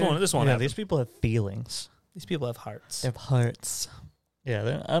 no, this won't happen. These people have feelings. These people have hearts. They have hearts.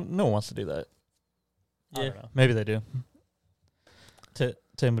 Yeah, no one wants to do that. Yeah. I don't know. Maybe they do.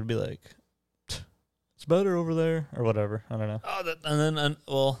 Tim would be like, it's better over there, or whatever. I don't know.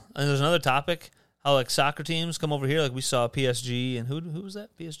 Oh, and there's another topic. How soccer teams come over here. We saw PSG and who was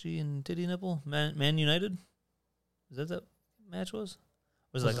that? PSG and Titty Nipple? Man United? Is that match was?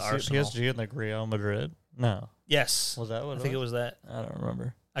 Was it Arsenal? PSG and Real Madrid? No. Yes. Was that what I think it was that. I don't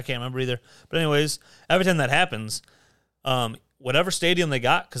remember. I can't remember either. But anyways, every time that happens, whatever stadium they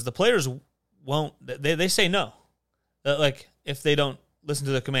got, because the players won't, they say no. If they don't listen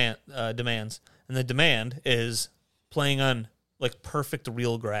to the demands. and the demand is playing on like perfect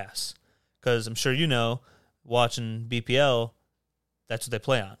real grass. Because I'm sure you know, watching BPL, that's what they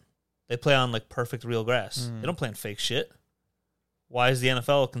play on. They play on like perfect real grass. They don't play on fake shit. Why is the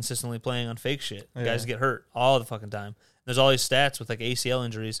NFL consistently playing on fake shit? Yeah. Guys get hurt all the fucking time. There's all these stats with like ACL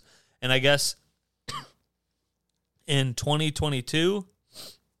injuries. And I guess in 2022,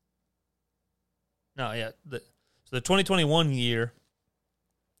 so the 2021 year,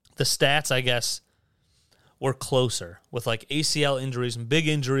 the stats, I guess, were closer with like ACL injuries and big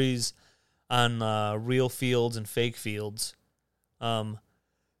injuries on real fields and fake fields. The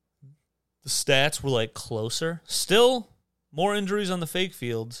stats were like closer. Still more injuries on the fake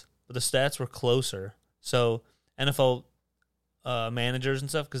fields, but the stats were closer. So NFL managers and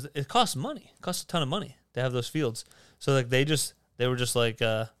stuff, because it costs money. It costs a ton of money to have those fields. So like they were just like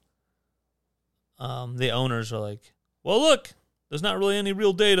the owners are like, well, look, there's not really any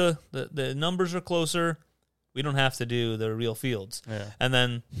real data. The numbers are closer. We don't have to do the real fields. Yeah. And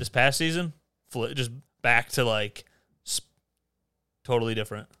then this past season, just back to like totally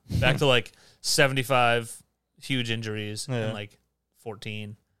different. Back to like 75 huge injuries and like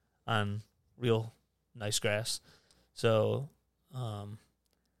 14 on real nice grass. So,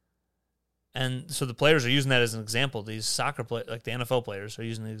 and so the players are using that as an example. These soccer players, like the NFL players, are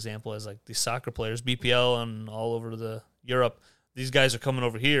using the example as like these soccer players, BPL and all over the Europe. These guys are coming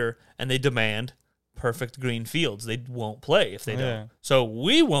over here and they demand perfect green fields. They won't play if they don't. So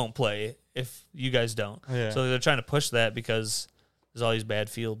we won't play if you guys don't. Yeah. So they're trying to push that because there's all these bad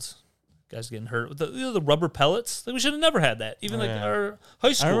fields. Guys getting hurt with the rubber pellets. Like we should have never had that. Even like our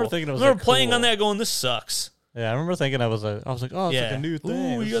high school. I remember thinking it was playing cool. on that, going, "This sucks." Yeah, I remember thinking I was like, oh, it's like a new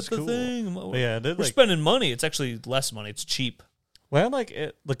thing. Ooh, we got This is the cool. thing. But yeah, We're spending money. It's actually less money. It's cheap. Well, like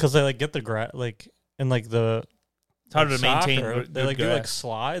it because they like get the grass like in like the. It's harder to maintain. They like do like grass.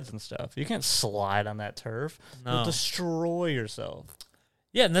 slides and stuff. You can't slide on that turf. No. You'll destroy yourself.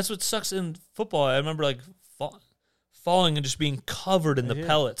 Yeah, and that's what sucks in football. I remember like falling and just being covered in the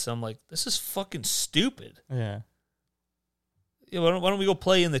pellets. I'm like, this is fucking stupid. Yeah. Yeah, why don't we go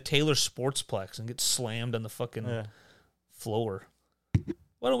play in the Taylor Sportsplex and get slammed on the fucking floor?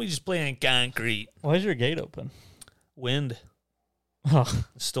 Why don't we just play on concrete? Why is your gate open? Wind. Oh.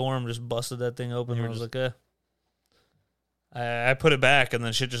 The storm just busted that thing open. And I was like, I put it back, and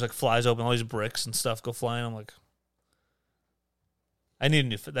then shit just like flies open. All these bricks and stuff go flying. I'm like, I need a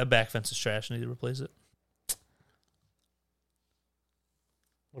new. That back fence is trash. I need to replace it.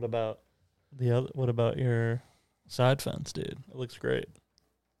 What about the other? What about your side fence, dude? It looks great.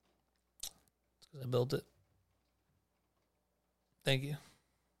 It's 'cause I built it. Thank you.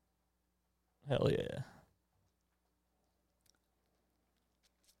 Hell yeah.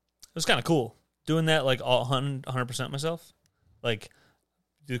 It was kind of cool doing that, like all 100% myself. Like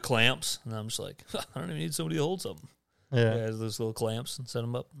do clamps, and I'm just like, I don't even need somebody to hold something. Yeah. Yeah, those little clamps and set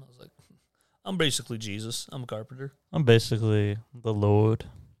them up. And I was like, I'm basically Jesus. I'm a carpenter. I'm basically the Lord.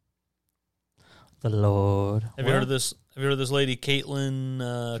 The Lord. Have you heard of this? Have you heard of this lady,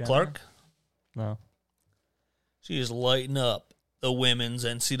 Caitlin Clark? No. She is lighting up the women's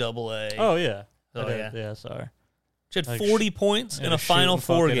NCAA. Oh yeah. Oh, yeah. Yeah. Sorry. She had Like 40 points in a Final shooting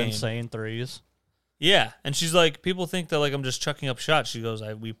Four fucking game. Insane threes. Yeah, and she's like, people think that like I'm just chucking up shots. She goes,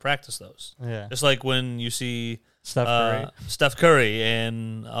 we practice those. Yeah. Just like when you see Steph Curry.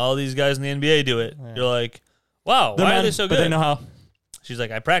 and all these guys in the NBA do it. Yeah. You're like, wow, why are they so good? But they know how. She's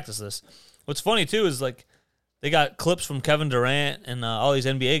like, I practice this. What's funny too is like they got clips from Kevin Durant and all these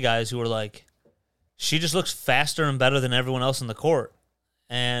NBA guys who were like, she just looks faster and better than everyone else in the court.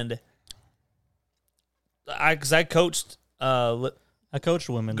 And because I coached I coached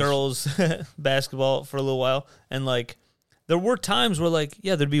women's girls basketball for a little while, and like there were times where like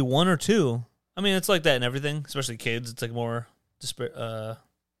there'd be one or two. I mean, it's like that in everything, especially kids. It's like more the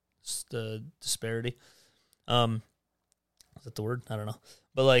disparity. Is that the word? I don't know,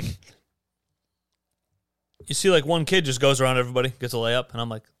 but like you see, like one kid just goes around everybody, gets a layup, and I'm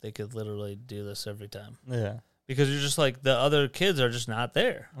like, they could literally do this every time. Yeah. Because you're just like the other kids are just not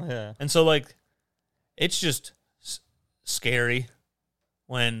there. Yeah. And so like it's just scary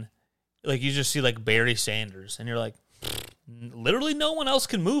when like you just see like Barry Sanders and you're like, literally no one else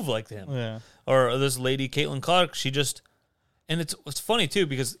can move like him. Yeah. Or this lady Caitlin Clark, she just, and it's funny too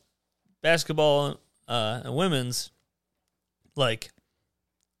because basketball and women's like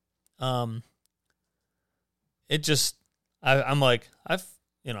it just I'm like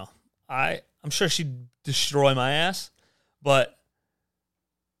I'm sure she'd destroy my ass, but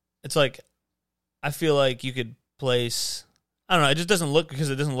it's like I feel like you could place, I don't know, it just doesn't look, because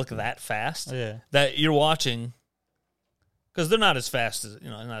it doesn't look that fast, Yeah. that you're watching because they're not as fast as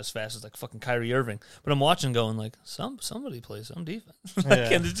not as fast as like fucking Kyrie Irving. But I'm watching, going like somebody plays some defense,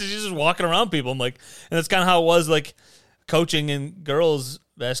 like, and she's just walking around people. I'm like, and that's kind of how it was like coaching in girls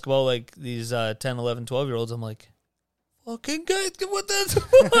basketball, like these 10, 11, 12-year-olds. I'm like, fucking guys, what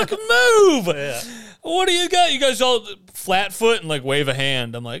the fucking move? Yeah. What do you got? You guys all flat foot and like wave a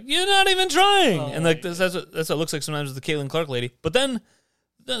hand. I'm like, you're not even trying. Oh, and like that's what it looks like sometimes with the Caitlin Clark lady. But then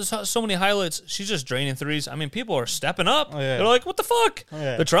there's so many highlights. She's just draining threes. I mean, people are stepping up. Oh, yeah. They're like, what the fuck? Oh,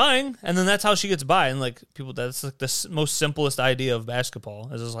 yeah. They're trying, and then that's how she gets by. And like people, that's like the most simplest idea of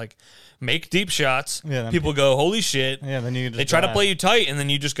basketball is just like make deep shots. Yeah, then people go, holy shit. Yeah, then you just They try to drive. play you tight, and then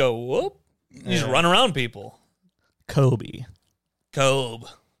you just go, whoop. You just run around people. Kobe.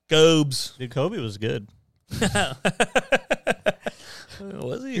 Gobes. Dude, Kobe was good.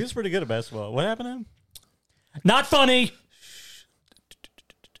 Was He he? was pretty good at basketball. What happened to him? Not funny.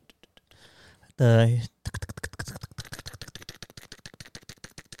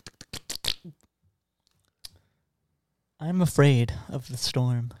 I'm afraid of the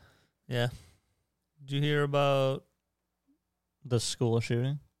storm. Yeah. Did you hear about? The school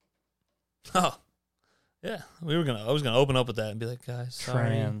shooting? Oh, yeah. I was gonna open up with that and be like, guys, sorry.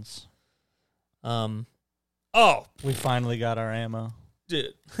 Trans. Oh, We finally got our ammo.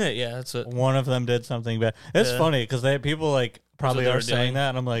 dude. Yeah, that's it. One of them did something bad. It's Yeah. funny because people like probably they are were saying doing. that,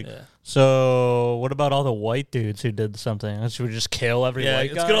 and I'm like, Yeah. so what about all the white dudes who did something? Should we just kill every Yeah,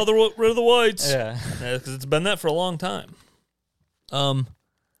 white let's guy? get rid of the whites. Yeah. Yeah, because it's been that for a long time.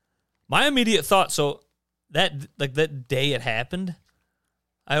 My immediate thought. So that day it happened,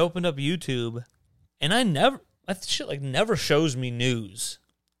 I opened up YouTube, and that shit like never shows me news.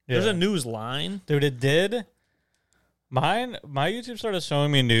 There's Yeah. a news line. Dude, it did. My YouTube started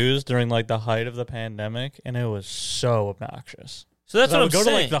showing me news during like the height of the pandemic, and it was so obnoxious. So that's I what I'm would go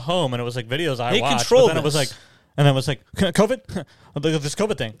saying. to like the home, and it was like videos I They watched. control But then it was like, this. COVID. Look at this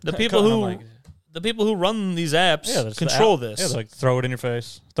COVID thing. The people I'm who like, the people who run these apps that's the control app. this. Yeah, they're like throw it in your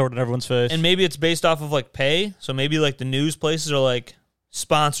face, throw it in everyone's face. And maybe it's based off of like pay. So maybe like the news places are like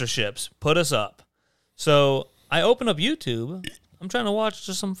sponsorships, put us up. So I open up YouTube. I'm trying to watch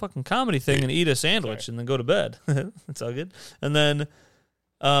just some fucking comedy thing and eat a sandwich and then go to bed. It's all good. And then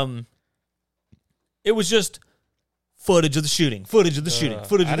it was just footage of the shooting, footage of the shooting,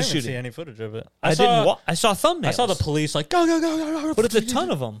 footage I of the didn't see shooting. any footage of it. I saw thumbnails. I saw the police like go go go go go, but it's a ton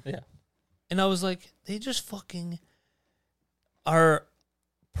of them. Yeah. And I was like, they just fucking are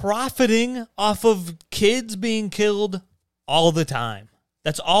profiting off of kids being killed all the time.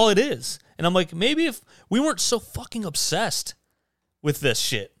 That's all it is. And I'm like, maybe if we weren't so fucking obsessed with this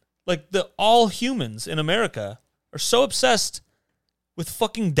shit, like all humans in America are so obsessed with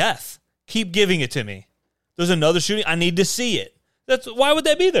fucking death. Keep giving it to me. There's another shooting. I need to see it. Why would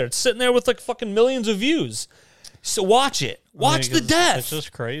that be there? It's sitting there with like fucking millions of views. So watch it. Watch the death. It's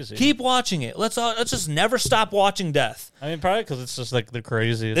just crazy. Keep watching it. Let's just never stop watching death. I mean, probably because it's just like the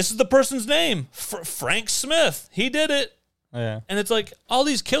craziest. This is the person's name, Frank Smith. He did it. Yeah. And it's like, all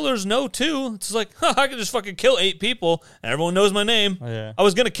these killers know too. It's like, I could just fucking kill 8 people and everyone knows my name. Yeah. I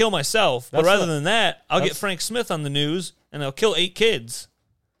was going to kill myself, but That's rather what- than that, I'll get that's- Frank Smith on the news and I'll kill 8 kids.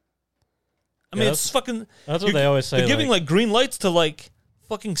 I mean, Yeah, it's fucking... That's what they always say. They're giving like green lights to like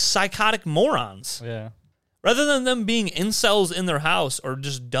fucking psychotic morons. Yeah. Rather than them being incels in their house or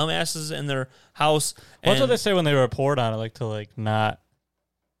just dumbasses in their house. Well, that's what and- they say when they report on it, like to like not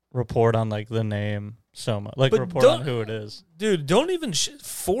report on like the name so much, like But report on don't- who it is. Dude, don't even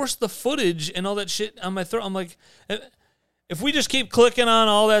force the footage and all that shit on my throat. I'm like, if we just keep clicking on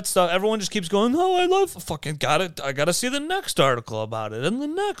all that stuff, everyone just keeps going, oh, I love fucking got it. I got to see the next article about it and the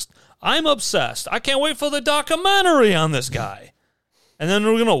next. I'm obsessed. I can't wait for the documentary on this guy. And then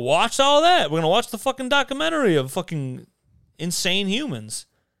we're going to watch all that. We're going to watch the fucking documentary of fucking insane humans.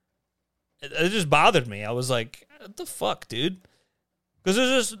 It just bothered me. I was like, what the fuck, dude?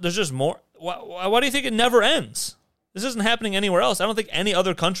 Because there's just more. Why do you think it never ends? This isn't happening anywhere else. I don't think any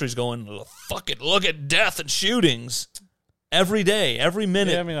other country's going, fuck it, look at death and shootings every day, every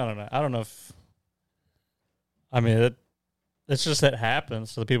minute. Yeah, I mean, I don't know. I don't know if. I mean, it's just that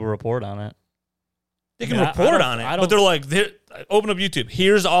happens, so the people report on it. They can I mean, report on it, I but don't- they're like, open up YouTube.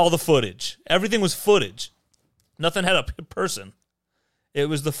 Here's all the footage. Everything was footage. Nothing had a person. It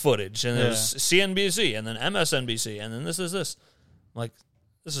was the footage, and it was CNBC, and then MSNBC, and then this is this. I'm like,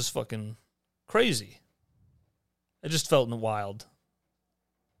 this is fucking crazy. It just felt wild.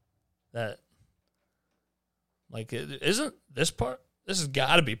 That, like, isn't this part? This has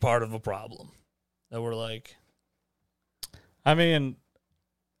got to be part of a problem. That we're like, I mean,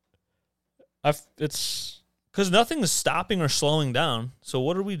 it's because nothing is stopping or slowing down. So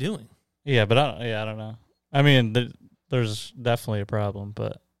what are we doing? yeah, but I don't know. I mean, there's definitely a problem,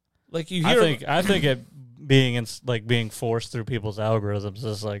 but Like you hear, I think it being forced through people's algorithms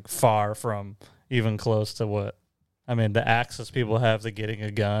is like far from even close to what. I mean, the access people have to getting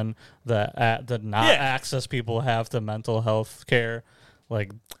a gun, the access people have to mental health care,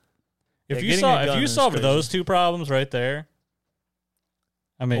 like if you solve those two problems right there,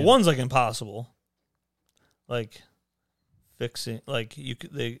 I mean, one's like impossible. Like fixing, like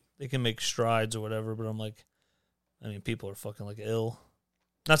they can make strides or whatever, but I'm like, I mean, people are fucking like ill.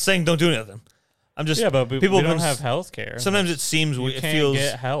 Not saying don't do anything. I'm just but people don't have health care. Sometimes it seems you it can't feels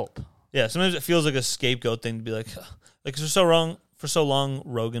get help. Yeah, sometimes it feels like a scapegoat thing to be like for so long,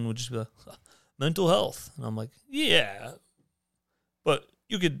 Rogan would just be like, mental health. And I'm like, yeah. But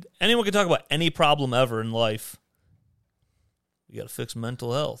anyone could talk about any problem ever in life. You got to fix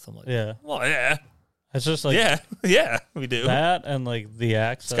mental health. I'm like, yeah. Well, yeah. It's just like, yeah, we do. That and like the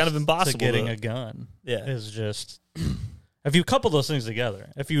access it's kind of impossible to getting a gun is just, if you couple those things together,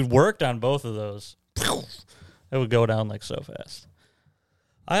 if you worked on both of those, it would go down like so fast.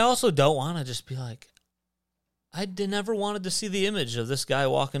 I also don't want to just be like, never wanted to see the image of this guy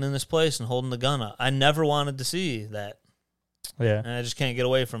walking in this place and holding the gun up. I never wanted to see that. Yeah. And I just can't get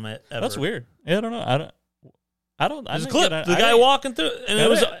away from it ever. That's weird. Yeah, I don't know. There's a clip. The guy walking through, and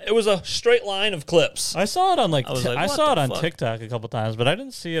it was a straight line of clips. I saw it on I saw it on fuck? TikTok a couple times, but I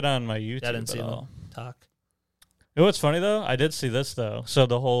didn't see it on my YouTube. I didn't see at him all. talk. You know what's funny though? I did see this though. So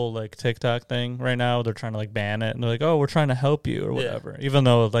the whole like TikTok thing right now, they're trying to like ban it, and they're like, "Oh, we're trying to help you" or whatever. Yeah. Even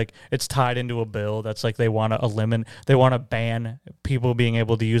though like it's tied into a bill that's like they want to ban people being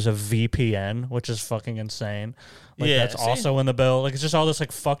able to use a VPN, which is fucking insane. Like that's also in the bill. Like it's just all this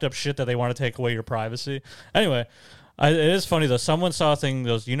like fucked up shit that they want to take away your privacy. Anyway, it is funny though. Someone saw a thing and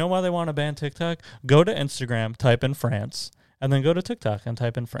goes, "You know why they want to ban TikTok? Go to Instagram, type in France, and then go to TikTok and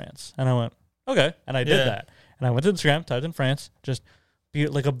type in France." And I went, "Okay," and I did that. And I went to Instagram, typed in France, just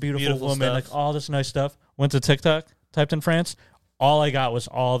like a beautiful woman, stuff. like all this nice stuff. Went to TikTok, typed in France. All I got was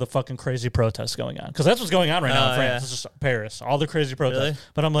all the fucking crazy protests going on. Because that's what's going on right now in France. Yeah. It's just Paris, all the crazy protests. Really?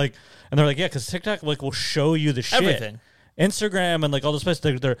 But I'm like, and they're like, yeah, because TikTok like will show you the shit. Everything. Instagram and like all this place,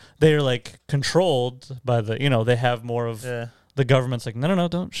 they're like controlled by the, they have more of the government's like, no,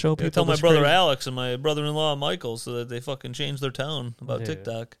 don't show people. Tell my brother Alex and my brother-in-law Michael so that they fucking change their tone about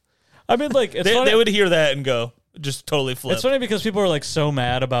TikTok. I mean, like, it's funny. They would hear that and go, just totally flip. It's funny because people are like so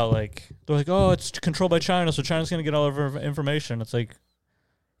mad about like, they're like, oh, it's controlled by China, so China's going to get all of our information. It's like,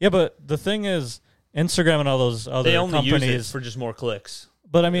 yeah, but the thing is, Instagram and all those other they only companies use it for just more clicks.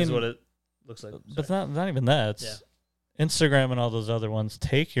 But I mean, is what it looks like. But not even that. It's Instagram and all those other ones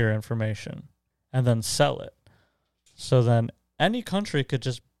take your information and then sell it. So then any country could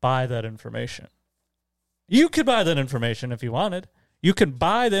just buy that information. You could buy that information if you wanted. You can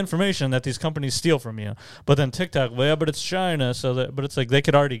buy the information that these companies steal from you. But then TikTok, well, yeah, but it's China, but it's like they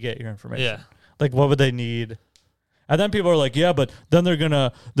could already get your information. Yeah. Like, what would they need? And then people are like, yeah, but then they're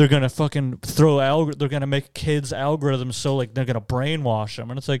gonna fucking they're gonna make kids algorithms so like they're gonna brainwash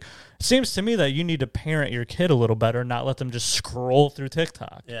them. And it's like, it seems to me that you need to parent your kid a little better, not let them just scroll through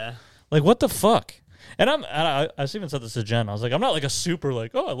TikTok. Yeah. Like, what the fuck? And I even said this to Jen. I was like, I'm not like a super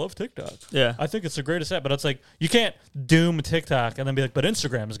like, oh, I love TikTok. Yeah. I think it's the greatest app. But it's like, you can't doom TikTok and then be like, but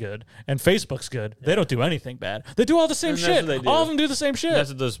Instagram's good and Facebook's good. Yeah. They don't do anything bad. They do all the same shit. All of them do the same shit. That's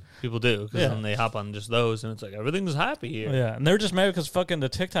what those people do. Because then they hop on just those and it's like, everything's happy here. Yeah. And they're just mad because fucking the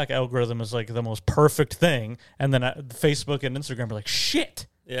TikTok algorithm is like the most perfect thing. And then Facebook and Instagram are like, shit.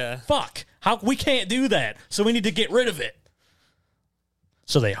 Yeah. Fuck. We can't do that. So we need to get rid of it.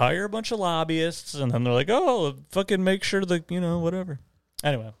 So they hire a bunch of lobbyists, and then they're like, "Oh, fucking make sure that whatever."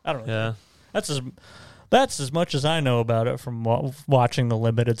 Anyway, I don't know. Yeah, that's as much as I know about it from watching the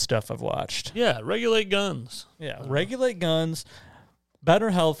limited stuff I've watched. Yeah, regulate guns. Yeah, regulate guns,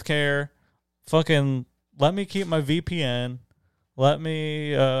 better healthcare. Fucking let me keep my VPN. Let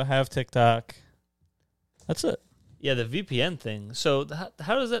me have TikTok. That's it. Yeah, the VPN thing. So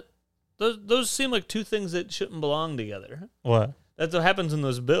how does that? Those seem like two things that shouldn't belong together. What? That's what happens in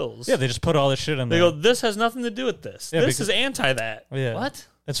those bills. Yeah, they just put all this shit in there. They go, this has nothing to do with this. Yeah, this is anti that. Yeah. What?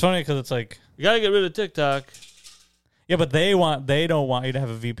 It's funny because it's like, you got to get rid of TikTok. Yeah, but they don't want you to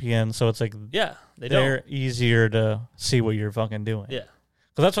have a VPN, so it's like, yeah, they're easier to see what you're fucking doing. Yeah.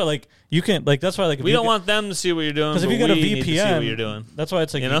 Because that's why, like, you can, like, that's why, like, we don't want them to see what you're doing. Because if you get a VPN, see what you're doing. That's why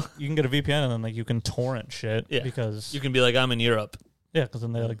it's like, you can get a VPN and then, like, you can torrent shit. Yeah. Because you can be like, I'm in Europe. Yeah, because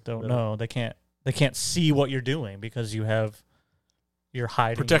then they, like, don't know. They can't see what you're doing because you're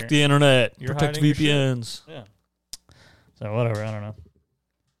hiding. Protect the internet. Protect VPNs. Yeah. So, whatever. I don't know.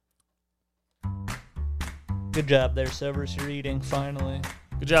 Good job there, Severus. You're eating, finally.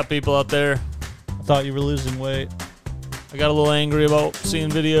 Good job, people out there. I thought you were losing weight. I got a little angry about seeing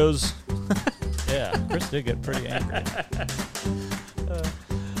videos. Yeah, Chris did get pretty angry.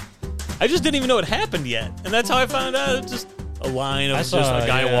 I just didn't even know it happened yet, and that's how I found out. It was just a line of I just saw- a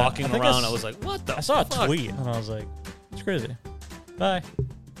guy yeah. walking I think around. I I was like, "What the?" I saw a fuck? tweet and I was like, it's crazy. Bye.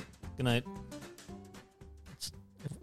 Good night.